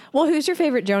out. Well, who's your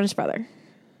favorite Jonas brother?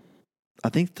 I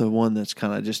think the one that's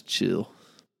kind of just chill.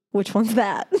 Which one's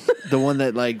that? The one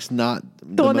that like's not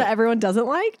the one that everyone doesn't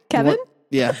like? Kevin?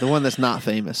 The one that's not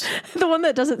famous. The one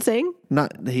that doesn't sing?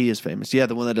 Not he is famous. Yeah,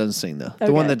 the one that doesn't sing though.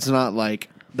 The one that's not like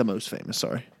the most famous.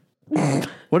 Sorry.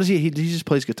 What is he? He just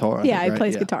plays guitar. I think, he right?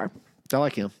 plays guitar. I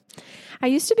like him. I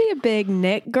used to be a big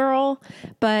Nick girl,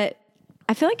 but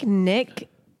I feel like Nick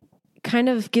kind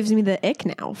of gives me the ick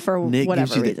now for Nick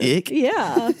whatever gives you reason. the ick?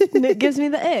 Yeah, Nick gives me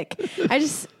the ick.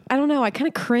 I don't know. I kind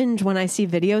of cringe when I see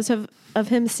videos of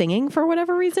him singing for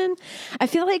whatever reason. I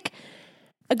feel like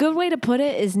a good way to put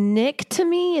it is Nick to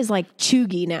me is like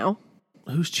chuggy now.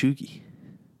 Who's Chugi?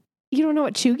 You don't know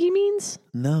what chuggy means?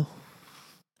 No.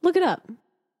 Look it up.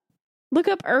 Look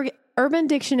up Urban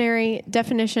Dictionary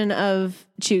definition of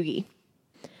chuggy.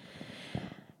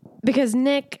 Because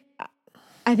Nick,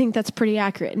 I think that's pretty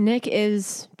accurate. Nick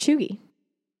is chuggy.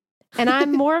 And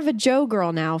I'm more of a Joe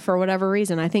girl now for whatever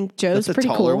reason. I think Joe's That's pretty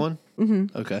the taller cool. one?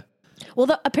 Mm-hmm. Okay. Well,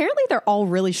 apparently they're all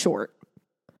really short,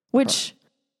 which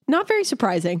not very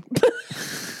surprising.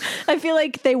 I feel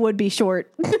like they would be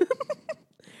short.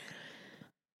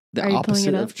 The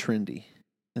opposite of trendy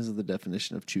is the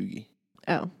definition of chuggy.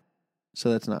 Oh. So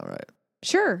that's not right.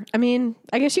 Sure. I mean,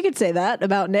 I guess you could say that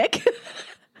about Nick.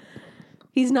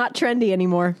 He's not trendy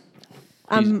anymore.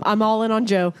 I'm all in on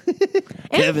Joe.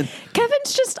 Kevin.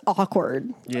 Kevin's just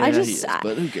awkward. Yeah, he is,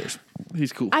 but who cares?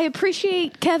 He's cool. I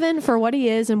appreciate Kevin for what he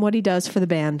is and what he does for the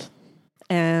band.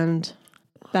 And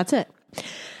that's it.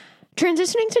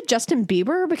 Transitioning to Justin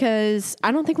Bieber, because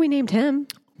I don't think we named him.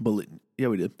 Yeah,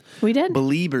 we did. We did?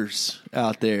 Beliebers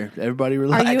out there. Everybody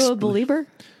relax. Are you a believer?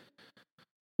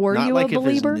 Were you a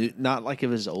believer? Not like of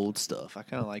his old stuff. I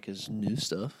kind of like his new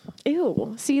stuff.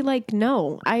 Ew. See, like,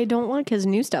 no. I don't like his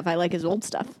new stuff. I like his old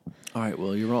stuff. All right,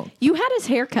 well, you're wrong. You had his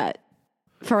haircut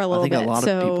for a little bit. I think a lot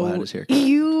of people had his haircut.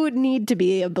 You need to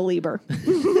be a believer.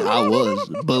 I was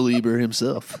a believer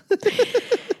himself.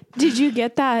 Did you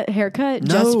get that haircut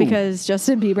just because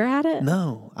Justin Bieber had it?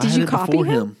 No. Did you copy before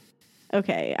him?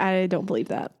 Okay, I don't believe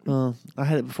that. I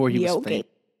had it before he was famous.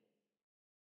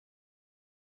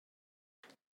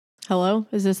 Hello?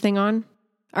 Is this thing on?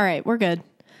 All right, we're good.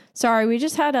 Sorry, we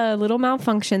just had a little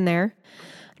malfunction there.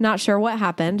 Not sure what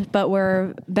happened, but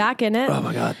we're back in it. Oh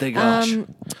my God, thank gosh.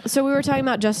 So we were talking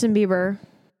about Justin Bieber,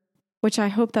 which I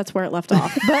hope that's where it left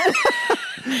off. But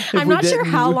I'm not sure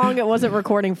how long it wasn't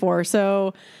recording for.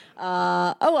 So,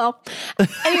 oh well.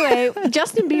 Anyway,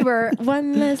 Justin Bieber,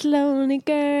 One Less Lonely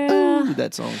Girl. Ooh,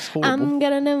 that song's horrible. I'm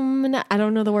gonna know. I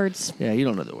don't know the words. Yeah, you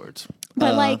don't know the words.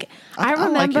 But I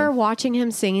remember like watching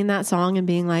him singing that song and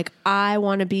being like, I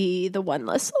want to be the one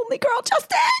less lonely girl,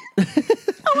 Justin.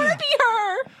 I want to be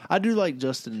her. I do like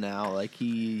Justin now. Like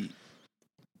he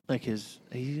doesn't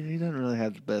really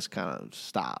have the best kind of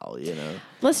style, you know.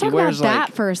 Let's talk about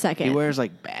that for a second. He wears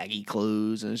like baggy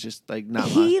clothes and it's just like not.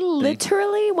 He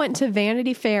literally went to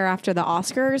Vanity Fair after the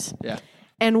Oscars. Yeah.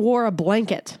 And wore a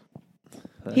blanket.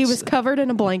 He was covered in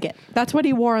a blanket. That's what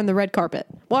he wore on the red carpet.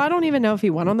 Well, I don't even know if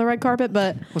he went on the red carpet,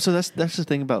 but... Well, so that's the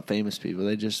thing about famous people.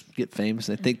 They just get famous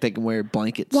and they think they can wear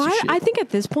blankets. Well, I think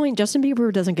at this point, Justin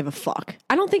Bieber doesn't give a fuck.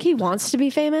 I don't think he wants to be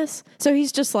famous. So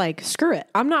he's just like, screw it.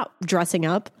 I'm not dressing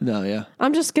up. No, yeah.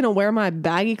 I'm just going to wear my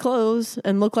baggy clothes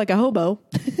and look like a hobo.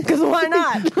 Because why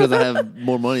not? Because I have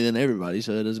more money than everybody,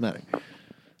 so it doesn't matter.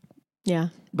 Yeah.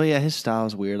 But yeah, his style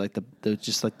is weird. Like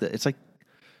it's like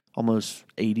almost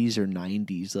 80s or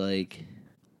 90s, like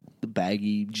the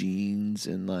baggy jeans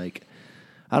and like,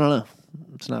 I don't know.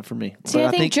 It's not for me. See,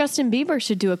 I think Justin Bieber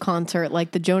should do a concert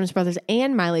like the Jonas Brothers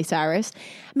and Miley Cyrus.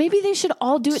 Maybe they should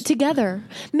all do it together.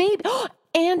 Maybe,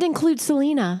 and include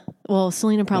Selena. Well,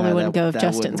 Selena probably wouldn't go if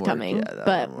Justin's coming. Yeah,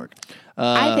 but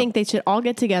I think they should all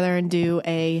get together and do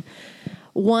a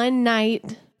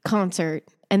one-night concert,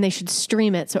 and they should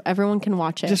stream it so everyone can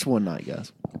watch it. Just one night,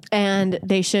 guys. And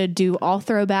they should do all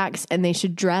throwbacks, and they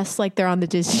should dress like they're on the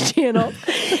Disney Channel.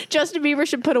 Justin Bieber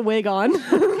should put a wig on.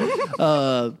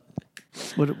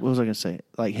 What was I going to say?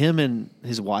 Like him and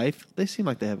his wife, they seem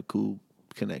like they have a cool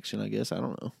connection, I guess. I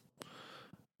don't know.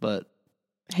 But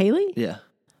Haley? yeah.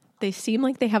 They seem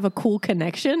like they have a cool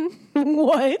connection.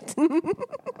 What?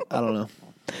 I don't know.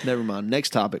 Never mind.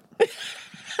 Next topic.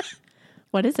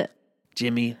 What is it?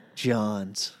 Jimmy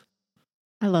John's.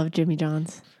 I love Jimmy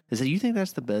John's. You think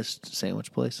that's the best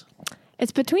sandwich place?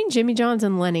 It's between Jimmy John's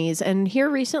and Lenny's. And here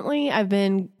recently, I've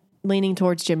been leaning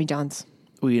towards Jimmy John's.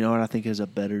 Well, you know what I think is a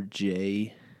better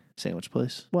J sandwich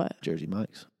place? What? Jersey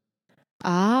Mike's.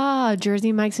 Ah,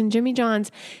 Jersey Mike's and Jimmy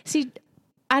John's. See,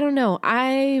 I don't know.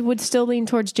 I would still lean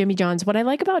towards Jimmy John's. What I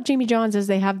like about Jimmy John's is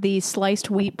they have the sliced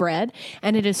wheat bread,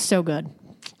 and it is so good.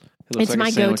 It looks It's like my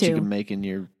a sandwich go-to. you can make in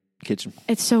your kitchen.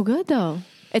 It's so good, though.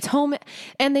 It's home,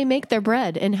 and they make their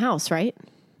bread in-house, right?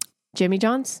 Jimmy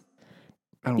John's?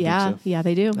 I don't think so. Yeah,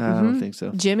 they do. I don't think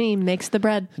so. Jimmy makes the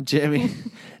bread. Jimmy.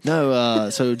 No,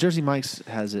 so Jersey Mike's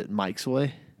has it Mike's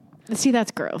way. See,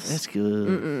 that's gross. That's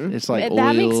good. It's like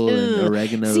That oil and ugh.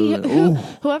 oregano. See, and,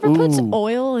 whoever puts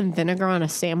oil and vinegar on a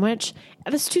sandwich,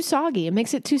 that's too soggy. It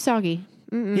makes it too soggy.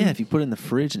 Yeah, if you put it in the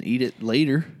fridge and eat it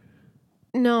later.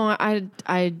 No,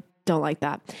 I don't like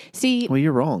that. See, Well,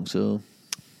 you're wrong. So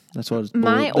that's what it's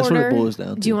my that's order. what it boils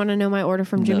down to. Do you want to know my order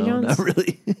from Jimmy No, John's? not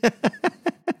really.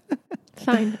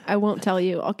 Fine, I won't tell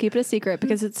you. I'll keep it a secret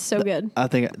because it's so good. I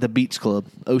think the Beach Club,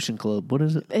 Ocean Club. What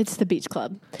is it? It's the Beach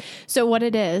Club. So what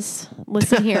it is?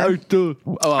 Listen here. I want to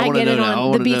get know it now.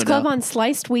 on the Beach Club on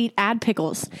sliced wheat, add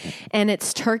pickles, and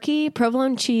it's turkey,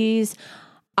 provolone cheese,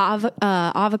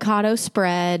 avocado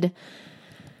spread,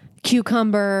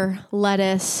 cucumber,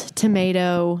 lettuce,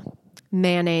 tomato,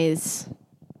 mayonnaise,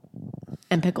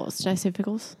 and pickles. Did I say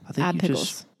pickles? I think add you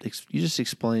pickles. you just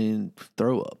explained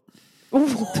throw up.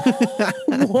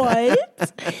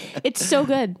 What? It's so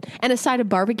good, and a side of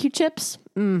barbecue chips.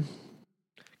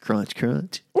 Crunch,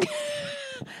 crunch.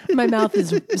 My mouth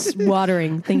is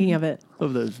watering thinking of it.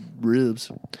 Of those ribs.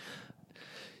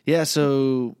 Yeah,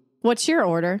 so What's your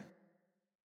order?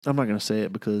 I'm not going to say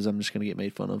it because I'm just going to get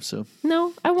made fun of. So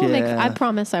No, I won't make. Yeah. I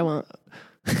promise I won't.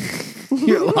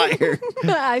 you're a liar.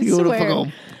 I You wanna swear. fuck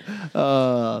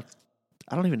 'em.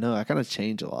 I don't even know. I kind of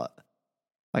change a lot.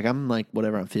 Like I'm like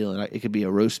whatever I'm feeling. Like, it could be a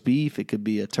roast beef. It could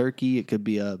be a turkey. It could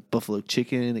be a buffalo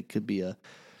chicken. It could be a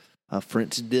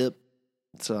French dip.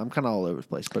 So I'm kind of all over the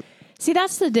place. But See,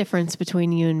 that's the difference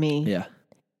between you and me. yeah,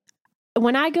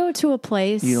 When I go to a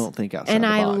place you don't think outside and the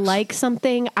I box. like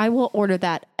something, I will order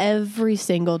that every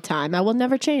single time. I will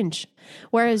never change.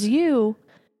 Whereas you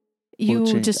We'll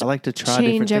change. just I like to try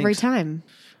change different every things. time.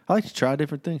 I like to try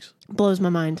different things. Blows my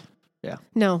mind. Yeah.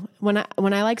 No, when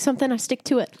I like something, I stick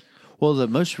to it. Well, the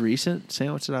most recent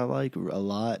sandwich that I like a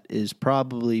lot is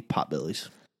probably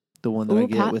Potbelly's. The one that I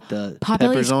get with the peppers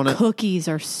Potbelly's on it. cookies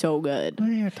are so good. Oh,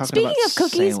 yeah, talking Speaking about of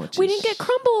cookies, sandwiches. we didn't get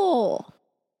crumble.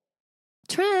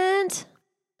 Trent,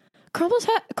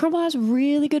 crumble has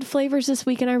really good flavors this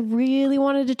week, and I really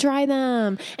wanted to try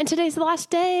them. And today's the last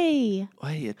day.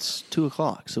 Hey, it's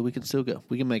 2:00, so we can still go.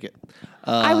 We can make it.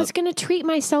 I was going to treat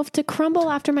myself to crumble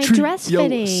after my treat dress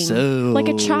fitting, yourself. like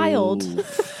a child.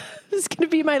 It's going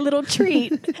to be my little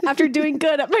treat after doing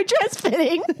good at my dress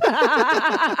fitting.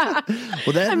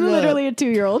 Well, that, I'm literally a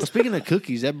 2-year-old. Speaking of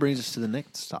cookies, that brings us to the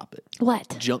next topic.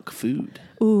 What? Junk food.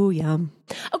 Ooh, yum.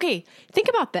 Okay, think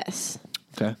about this.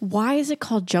 Okay. Why is it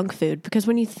called junk food? Because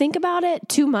when you think about it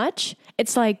too much,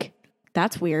 it's like,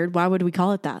 that's weird. Why would we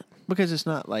call it that? Because it's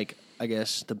not like, I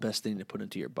guess, the best thing to put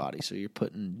into your body. So you're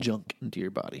putting junk into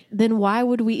your body. Then why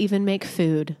would we even make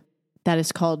food that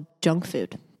is called junk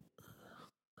food?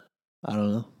 I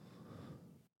don't know.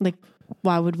 Like,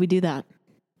 why would we do that?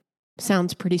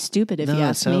 Sounds pretty stupid if No, you it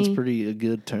ask sounds me. pretty a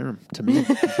good term to me,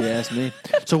 if you ask me.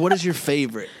 So what is your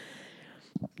favorite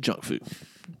junk food?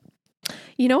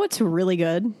 You know what's really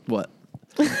good? What?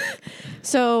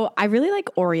 So I really like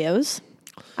Oreos.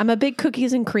 I'm a big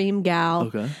cookies and cream gal.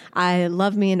 Okay. I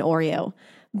love me an Oreo.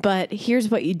 But here's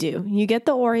what you do. You get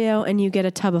the Oreo and you get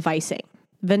a tub of icing,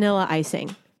 vanilla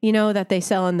icing. You know that they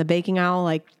sell in the baking aisle,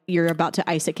 like you're about to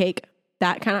ice a cake,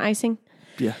 that kind of icing.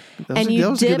 Yeah. That And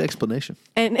was a good dip- explanation.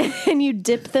 And you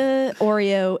dip the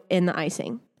Oreo in the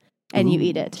icing and you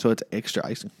eat it. So it's extra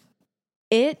icing.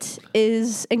 It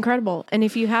is incredible. And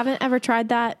if you haven't ever tried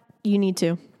that, you need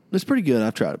to. It's pretty good.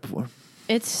 I've tried it before.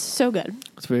 It's so good.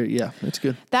 It's it's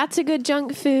good. That's a good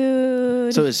junk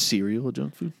food. So is cereal a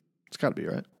junk food? It's got to be,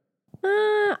 right?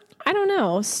 I don't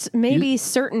know. Maybe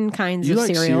certain kinds You of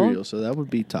like cereal. cereal, so that would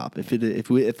be top.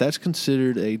 If that's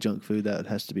considered a junk food, that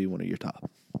has to be one of your top.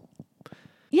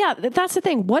 Yeah, that's the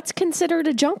thing. What's considered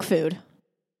a junk food?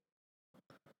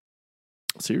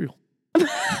 Cereal.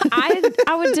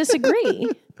 I would disagree.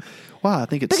 Wow, I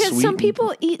think it's Because sweet some and-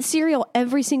 people eat cereal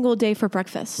every single day for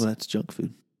breakfast. Well, that's junk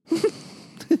food.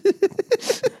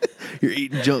 You're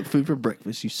eating junk food for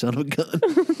breakfast, you son of a gun.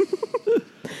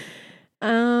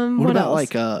 What about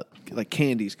else? like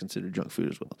candy's considered junk food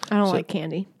as well? I don't like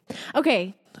candy.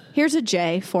 Okay, here's a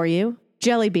J for you.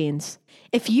 Jelly beans.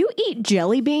 If you eat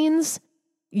jelly beans,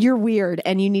 you're weird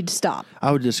and you need to stop.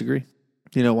 I would disagree.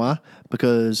 You know why?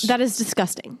 Because That is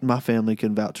disgusting. my family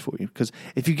can vouch for you. Because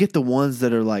if you get the ones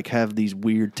that are like have these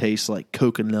weird tastes like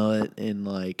coconut and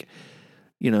like,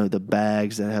 you know, the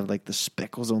bags that have like the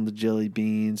speckles on the jelly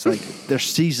beans, like they're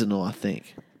seasonal, I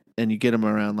think. And you get them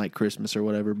around like Christmas or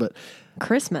whatever, but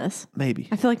Christmas? maybe.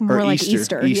 I feel like more Or like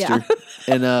Easter. Yeah.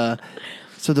 And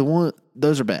so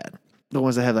those are bad. The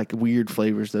ones that have like weird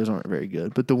flavors, those aren't very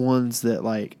good. But the ones that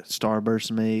like Starburst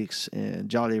makes and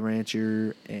Jolly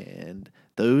Rancher and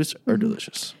those are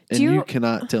delicious. And you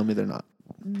cannot tell me they're not.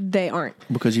 They aren't.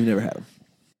 Because you've never had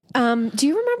them. Do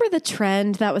you remember the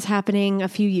trend that was happening a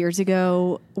few years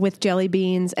ago with jelly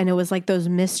beans? And it was like those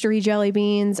mystery jelly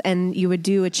beans, and you would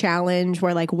do a challenge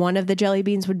where like one of the jelly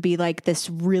beans would be like this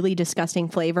really disgusting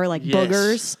flavor, like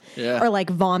boogers or like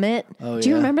vomit. Oh, do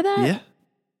you remember that? Yeah.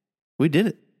 We did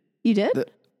it. You did?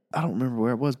 I don't remember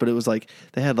where it was, but it was like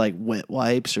they had like wet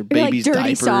wipes or Or, like, baby's dirty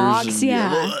diapers. socks, And,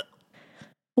 yeah.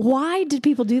 Why did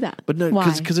people do that? But no,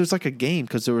 Why? because it was like a game.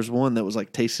 Because there was one that was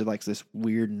like tasted like this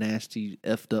weird, nasty,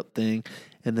 effed up thing,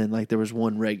 and then like there was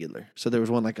one regular. So there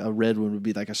was one like a red one would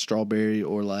be like a strawberry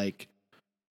or like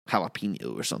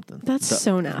jalapeno or something. That's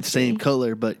so nasty. Same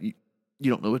color, but you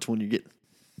don't know which one you're getting.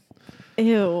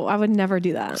 Ew, I would never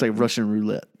do that. It's like Russian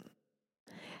roulette.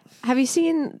 Have you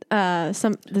seen this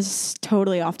is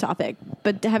totally off topic,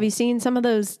 but have you seen some of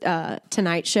those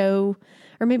Tonight Show,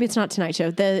 or maybe it's not Tonight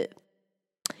Show, the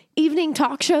evening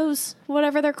talk shows,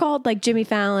 whatever they're called, like Jimmy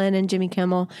Fallon and Jimmy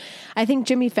Kimmel? I think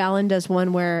Jimmy Fallon does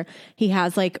one where he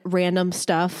has like random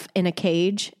stuff in a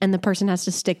cage and the person has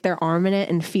to stick their arm in it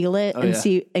and feel it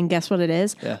see and guess what it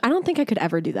is. Yeah. I don't think I could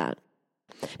ever do that.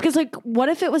 Because like, what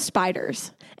if it was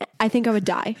spiders? I think I would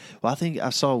die. Well, I think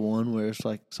I saw one where it's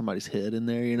like somebody's head in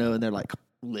there, you know, and they're like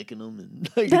licking them, and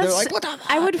they're like, "What the fuck?"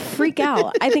 I would freak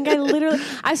out. I think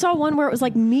I saw one where it was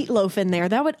like meatloaf in there.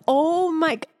 That would, oh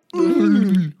my,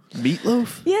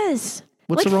 Meatloaf? yes.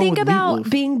 What's like wrong think with about meatloaf?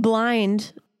 being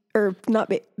blind or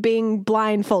not being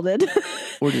blindfolded.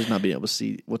 Or just not being able to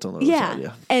see what's on the other yeah. side.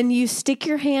 Yeah. And you stick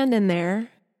your hand in there.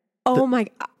 Oh my,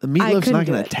 The I meatloaf's couldn't not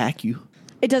do going it. to attack you.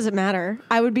 It doesn't matter.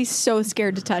 I would be so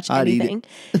scared to touch I'd eat it. anything.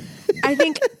 I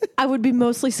think I would be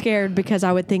mostly scared because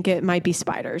I would think it might be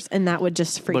spiders, and that would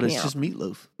just freak But me it's out. just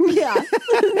meatloaf.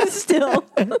 Yeah. Still,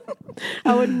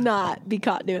 I would not be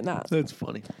caught doing that. That's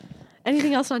funny.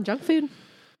 Anything else on junk food?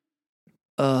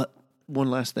 One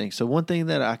last thing. So one thing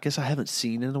that I guess I haven't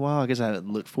seen in a while, I guess I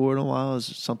haven't looked for in a while, is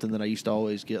something that I used to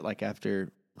always get like after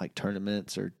like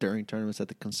tournaments or during tournaments at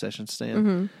the concession stand.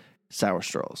 Mm-hmm. Sour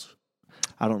straws.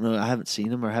 I don't know. I haven't seen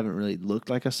them or haven't really looked,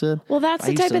 like I said. Well, that's I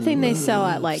the used type to of thing they sell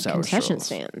at love like sour concession straws.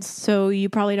 stands. So you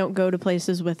probably don't go to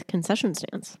places with concession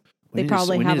stands. They We need to-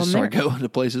 probably we have need to them there. start going to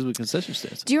places with concession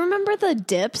stands. Do you remember the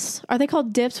dips? Are they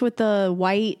called dips with the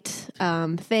white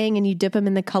thing, and you dip them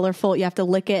in the colorful? You have to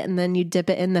lick it, and then you dip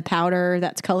it in the powder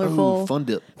that's colorful. Ooh, fun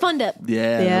dip. Fun dip.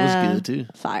 Yeah, that was good too.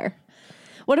 Fire.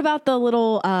 What about the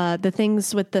little the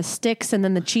things with the sticks and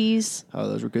then the cheese? Oh,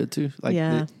 those were good too. Like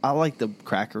Yeah. I like the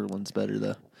cracker ones better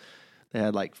though. They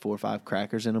had like 4 or 5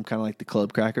 crackers in them, kind of like the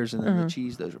club crackers, and then the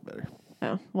cheese. Those were better.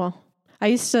 Oh well, I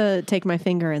used to take my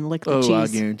finger and lick the Oh, I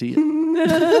cheese. guarantee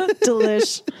it.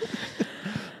 Delish.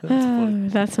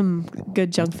 That's some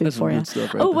good junk food That's some for you. good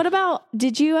stuff right Oh, there. what about?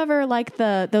 Did you ever like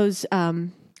those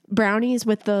brownies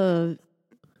with the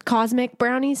cosmic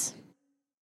brownies?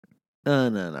 No,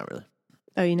 not really.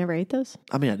 Oh, you never ate those?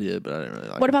 I mean, I did, but I didn't really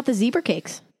like. What them. about the zebra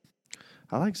cakes?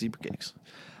 I like zebra cakes.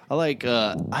 I like.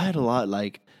 I had a lot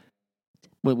like.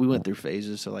 When we went through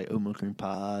phases, so like oatmeal cream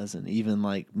pies and even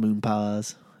like moon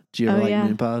pies. Do you ever Oh, like yeah.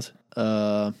 moon pies?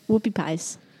 Is Whoopie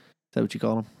pies. that what you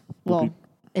call them? Well,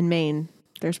 in Maine,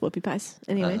 there's whoopie pies.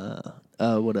 Anyway,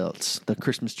 What else? The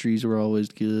Christmas trees were always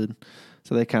good.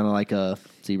 So they kind of like a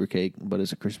zebra cake, but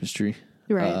it's a Christmas tree.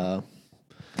 right.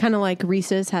 Kind of like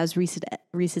Reese's has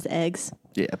Reese's eggs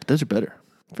Yeah, but those are better.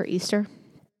 for Easter.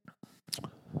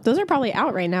 Those are probably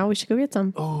out right now. We should go get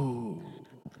some. Oh,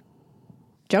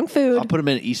 Junk food. I'll put them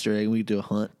in an Easter egg and we can do a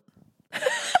hunt.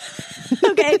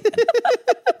 Okay.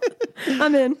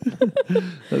 I'm in.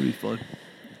 That'd be fun.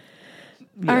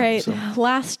 All right. so-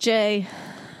 Last J.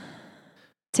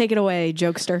 Take it away,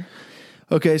 jokester.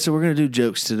 Okay, so we're gonna do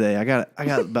jokes today. I got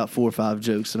about 4 or 5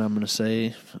 jokes that I'm gonna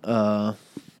say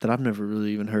that I've never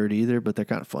really even heard either, but they're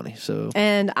kind of funny. So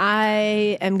And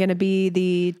I am going to be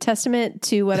the testament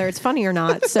to whether it's funny or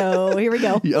not. So here we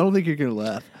go. I don't think you're gonna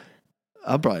laugh.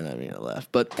 I'm probably not even gonna laugh,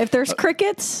 but If there's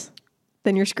crickets,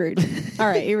 then you're screwed. All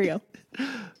right, here we go.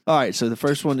 All right, so the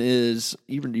first one is,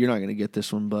 even you're not going to get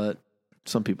this one, but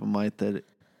some people might that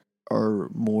are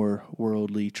more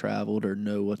worldly traveled or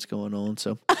know what's going on.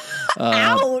 So,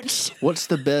 Ouch. What's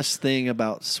the best thing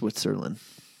about Switzerland?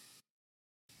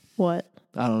 What?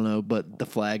 I don't know, but the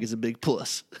flag is a big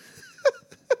plus.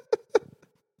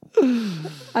 I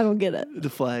don't get it. The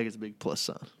flag is a big plus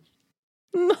sign.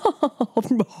 No.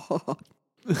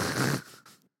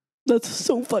 That's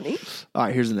so funny. All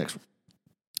right, here's the next one.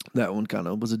 That one kind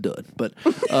of was a dud. But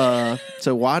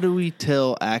so why do we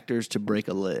tell actors to break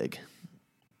a leg?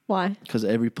 Why? Because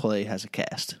every play has a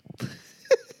cast.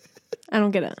 I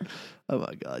don't get it. Oh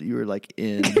my God, you were like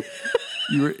in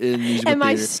musical Am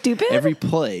I theater. stupid? Every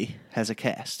play has a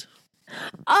cast.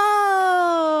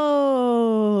 Oh,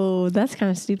 that's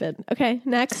kind of stupid. Okay,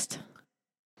 next.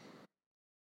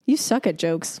 You suck at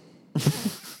jokes.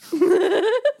 This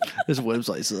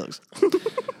website sucks.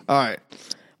 All right.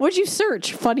 What'd you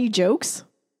search? Funny jokes?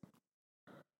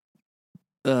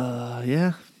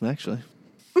 Yeah, actually.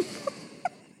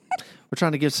 We're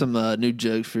trying to get some new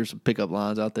jokes for some pickup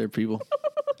lines out there, people.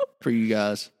 For you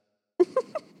guys.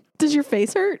 Does your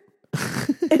face hurt?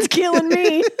 It's killing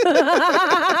me.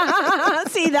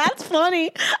 See, that's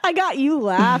funny. I got you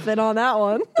laughing on that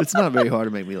one. It's not very hard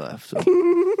to make me laugh. So.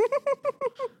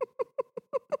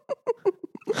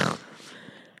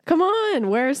 Come on,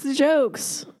 where's the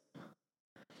jokes?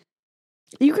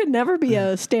 You could never be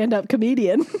a stand-up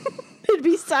comedian. It'd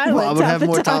be silent. Well, I would have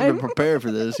more time to prepare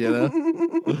for this, you know?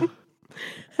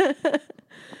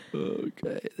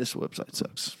 Okay, this website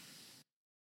sucks.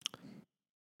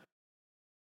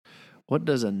 What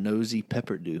does a nosy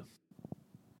pepper do?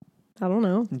 I don't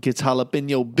know. Gets all up in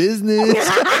your business.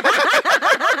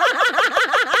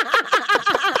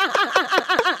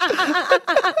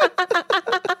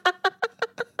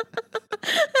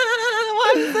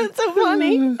 Why is that so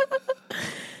funny?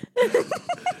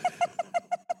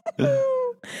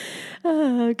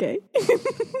 Okay.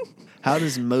 How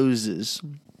does Moses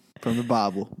from the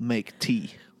Bible make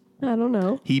tea? I don't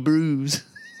know. He brews.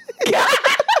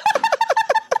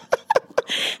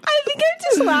 I think I'm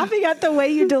just laughing at the way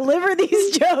you deliver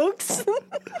these jokes.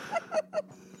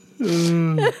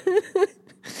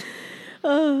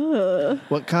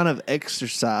 What kind of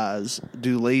exercise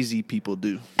do lazy people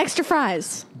do? Extra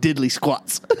fries. Diddly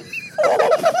squats.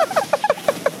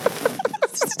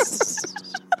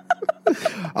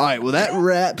 All right, well, that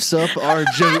wraps up our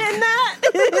joke. And that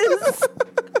is...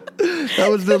 That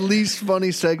was the least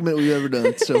funny segment we've ever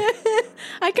done. So I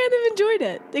kind of enjoyed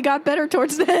it. It got better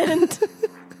towards the end.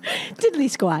 Diddly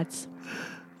squats.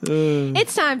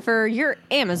 It's time for your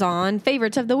Amazon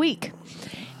favorites of the week.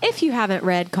 If you haven't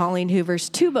read Colleen Hoover's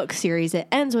 2-book series, It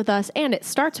Ends With Us and It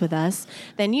Starts With Us,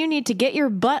 then you need to get your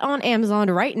butt on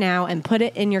Amazon right now and put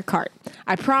it in your cart.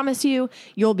 I promise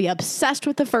you'll be obsessed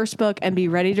with the first book and be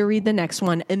ready to read the next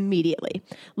one immediately.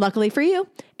 Luckily for you,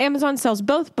 Amazon sells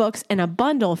both books in a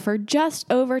bundle for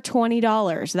just over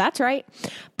 $20. That's right.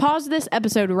 Pause this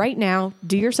episode right now,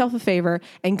 do yourself a favor,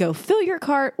 and go fill your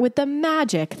cart with the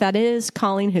magic that is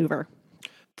Colleen Hoover.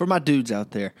 for my dudes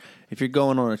out there, if you're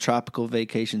going on a tropical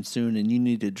vacation soon and you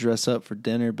need to dress up for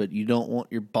dinner, but you don't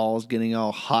want your balls getting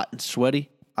all hot and sweaty,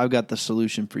 I've got the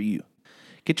solution for you.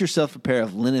 Get yourself a pair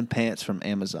of linen pants from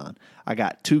Amazon. I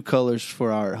got 2 colors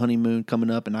for our honeymoon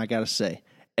coming up, and I got to say,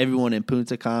 everyone in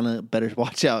Punta Cana better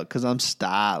watch out because I'm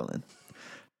styling.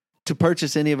 To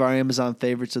purchase any of our Amazon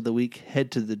favorites of the week,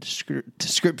 head to the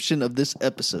description of this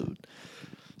episode.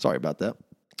 Sorry about that.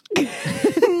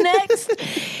 Next,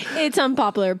 it's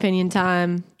unpopular opinion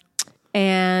time.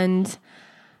 And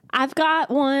I've got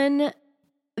one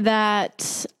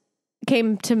that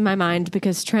came to my mind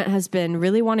because Trent has been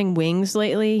really wanting wings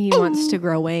lately. He wants to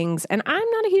grow wings, and I'm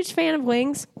not a huge fan of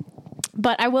wings.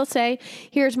 But I will say,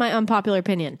 here's my unpopular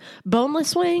opinion.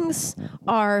 Boneless wings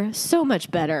are so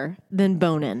much better than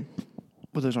bone-in.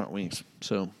 Well, those aren't wings.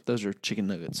 So those are chicken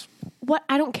nuggets. What?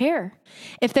 I don't care.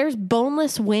 If there's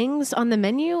boneless wings on the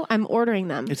menu, I'm ordering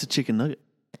them. It's a chicken nugget.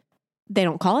 They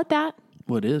don't call it that.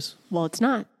 Well, it is. Well, it's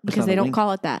not because they don't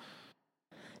call it that.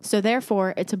 So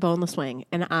therefore, it's a boneless wing,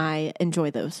 and I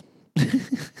enjoy those.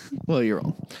 Well, you're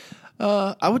wrong.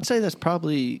 I would say that's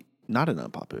probably not an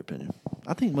unpopular opinion.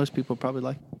 I think most people probably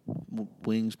like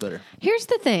wings better. Here's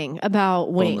the thing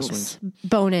about wings.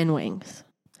 Bone-in wings.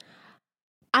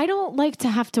 I don't like to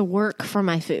have to work for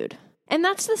my food. And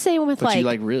that's the same with But you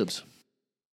like ribs.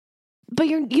 But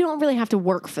you don't really have to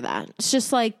work for that. It's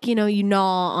just like, you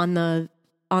gnaw on the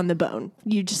bone.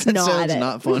 You just That gnaw at sounds it.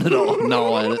 not fun at all.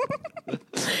 Gnaw at it.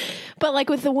 But like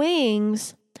with the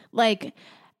wings, like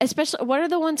especially what are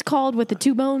the ones called with the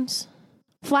 2 bones?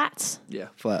 Flats? Yeah,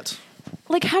 flats.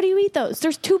 Like, how do you eat those?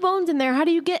 There's 2 bones in there. How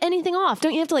do you get anything off?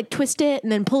 Don't you have to like twist it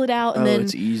and then pull it out and then?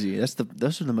 It's easy.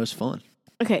 Those are the most fun.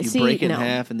 Okay, You break it in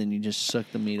half and then you just suck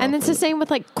the meat off. And it's the same with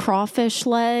like crawfish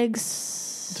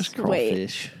legs. Just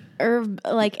crawfish. Or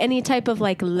like any type of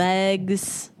like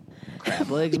legs.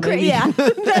 Crab legs, maybe? Yeah,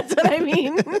 that's what I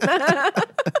mean.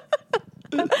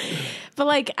 But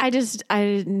like,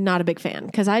 I'm not a big fan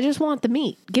because I just want the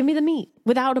meat. Give me the meat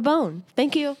without a bone.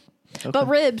 Thank you. Okay. But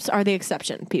ribs are the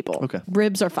exception, people. Okay.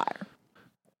 Ribs are fire.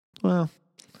 Well,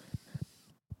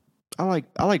 I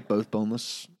like both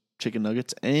boneless chicken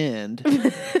nuggets and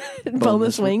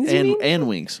boneless wings and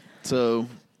wings. So,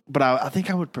 but I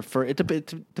think I would prefer it.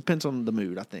 Depends on the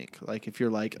mood. I think like if you're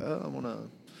like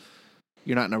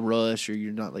you're not in a rush or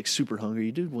you're not like super hungry,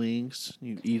 you do wings.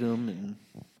 You eat them and.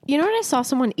 You know what I saw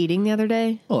someone eating the other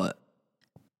day? What?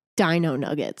 Dino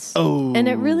nuggets. Oh, and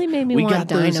it really made me want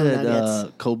dino nuggets. We got those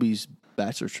at Colby's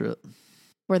bachelor trip.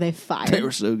 Were they fire? They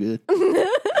were so good.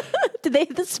 Did they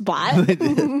hit the spot?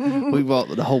 We bought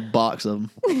the whole box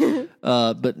of them.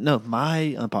 But no,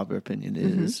 my unpopular opinion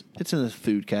is it's in the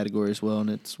food category as well.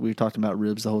 And we talked about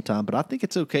ribs the whole time, but I think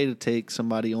it's okay to take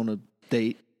somebody on a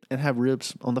date and have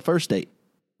ribs on the first date.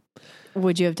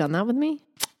 Would you have done that with me?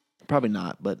 Probably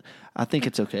not, but I think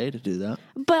it's okay to do that.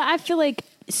 But I feel like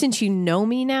since you know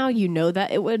me now, you know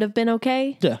that it would have been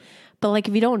okay. Yeah. But like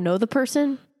if you don't know the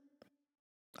person,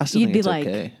 you'd be like,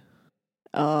 okay.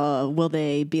 Will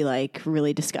they be like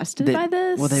really disgusted by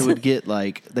this? Well, they wouldn't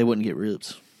get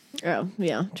ribs. Oh,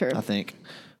 yeah, true. I think.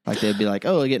 Like they'd be like,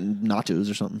 oh, I get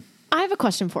nachos or something. I have a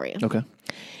question for you. Okay.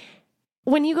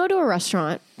 When you go to a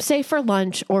restaurant, say for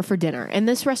lunch or for dinner, and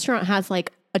this restaurant has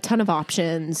like a ton of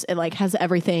options, it like has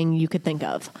everything you could think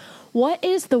of. What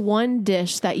is the one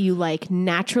dish that you like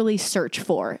naturally search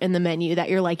for in the menu that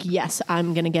you're like, yes,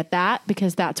 I'm going to get that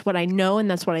because that's what I know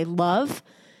and that's what I love.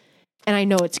 And I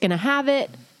know it's going to have it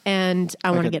and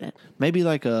I want to get it. Maybe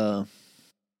like a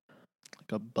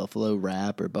buffalo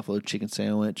wrap or buffalo chicken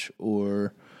sandwich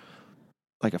or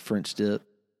like a French dip.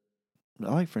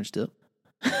 I like French dip.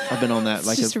 I've been on that. It's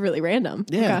like just really random.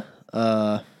 Yeah.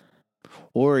 Okay.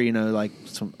 Or, like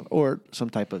some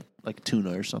type of like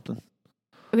tuna or something.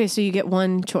 Okay, so you get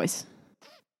one choice.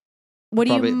 What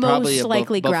do you most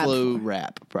likely grab? Buffalo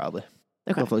wrap, probably.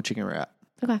 Okay. Buffalo chicken wrap.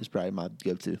 Okay. Is probably my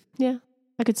go-to. Yeah,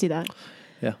 I could see that.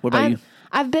 Yeah. What about you?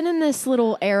 I've been in this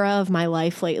little era of my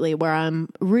life lately where I'm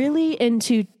really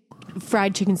into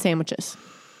fried chicken sandwiches.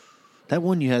 That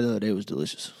one you had the other day was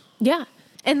delicious. Yeah.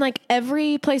 And like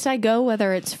every place I go,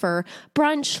 whether it's for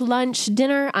brunch, lunch,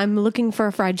 dinner, I'm looking for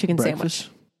a fried chicken sandwich.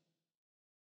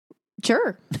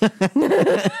 Sure.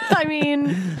 I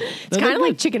mean, it's kind of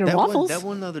like chicken and waffles. That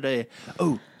one the other day.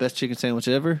 Oh, best chicken sandwich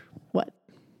ever. What?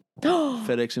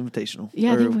 FedEx Invitational.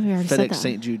 Yeah, I think we already said that. FedEx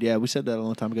St. Jude. Yeah, we said that a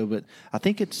long time ago, but I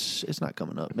think it's not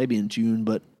coming up. Maybe in June,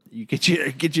 but you get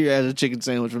your ass a chicken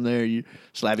sandwich from there. You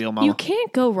slap your mama. You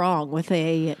can't go wrong with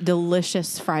a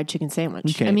delicious fried chicken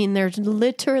sandwich. Okay. I mean, there's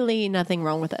literally nothing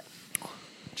wrong with it.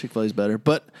 Chick-fil-A's better,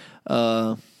 but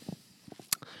that's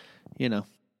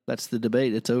the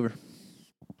debate. It's over.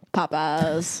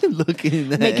 Popeyes. Look at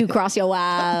that. Make you cross your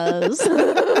eyes.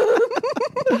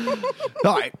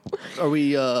 All right. Are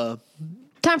we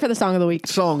time for the song of the week?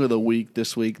 Song of the week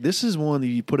this week. This is one that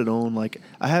you put it on like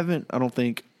I don't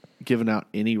think given out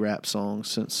any rap songs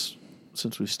since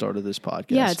we started this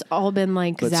podcast. Yeah, it's all been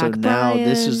like but Zach so now Bryan.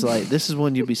 this is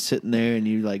when you'll be sitting there and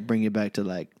you like bring it back to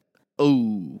like,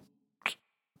 oh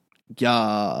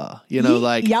yeah,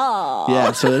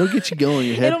 yeah. So it'll get you going in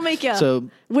your head. It'll make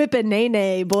you whip a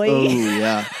nay boy. Oh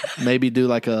yeah, maybe do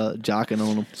like a jocking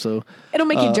on them. So it'll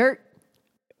make you jerk.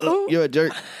 You're a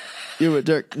jerk. You're a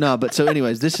jerk. No, but so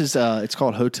anyways, this is it's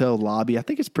called Hotel Lobby. I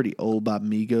think it's pretty old by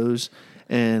Migos.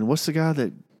 And what's the guy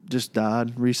that just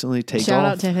died recently? Shout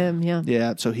out to him. Yeah.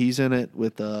 Yeah. So he's in it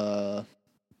with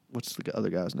what's the other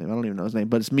guy's name? I don't even know his name,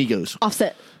 but it's Migos.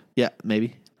 Offset. Yeah,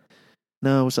 maybe.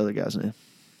 No, what's the other guy's name?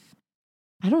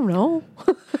 I don't know.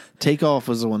 Takeoff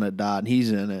was the one that died. And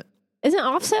he's in it. Isn't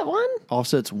Offset one?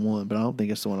 Offset's one, but I don't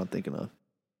think it's the one I'm thinking of.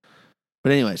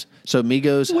 But anyways, so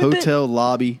Migos Hotel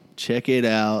Lobby, check it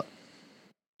out.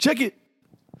 Check it.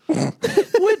 Whip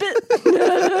it.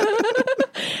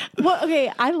 Well,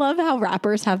 okay, I love how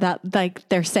rappers have that, like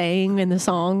they're saying in the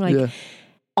song, like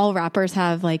all rappers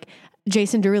have like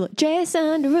Jason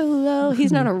Derulo.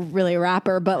 He's not really a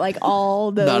rapper, but like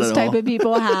all those type of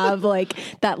people have like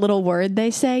that little word they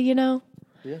say, Yeah.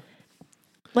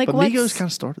 Like but Migos kind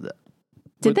of started that.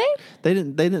 Did they? They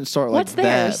didn't start like what's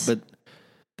theirs? that, but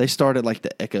they started like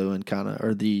the echo and kind of,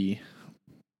 or the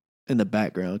in the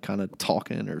background, kind of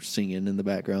talking or singing in the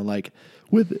background, like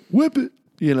whip it,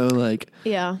 like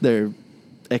yeah. They're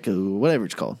Echo, whatever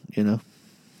it's called, you know.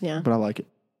 Yeah. But I like it.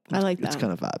 I like that. It's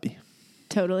kind of vibey.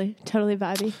 Totally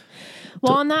vibey.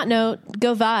 Well, on that note,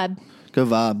 go vibe. Go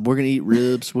vibe. We're going to eat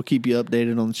ribs. We'll keep you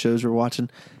updated on the shows we're watching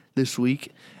this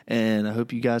week. And I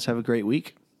hope you guys have a great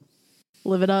week.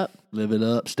 Live it up. Live it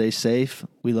up. Stay safe.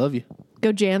 We love you.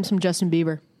 Go jam some Justin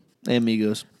Bieber. And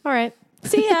Migos. All right.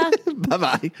 See ya.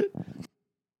 Bye-bye.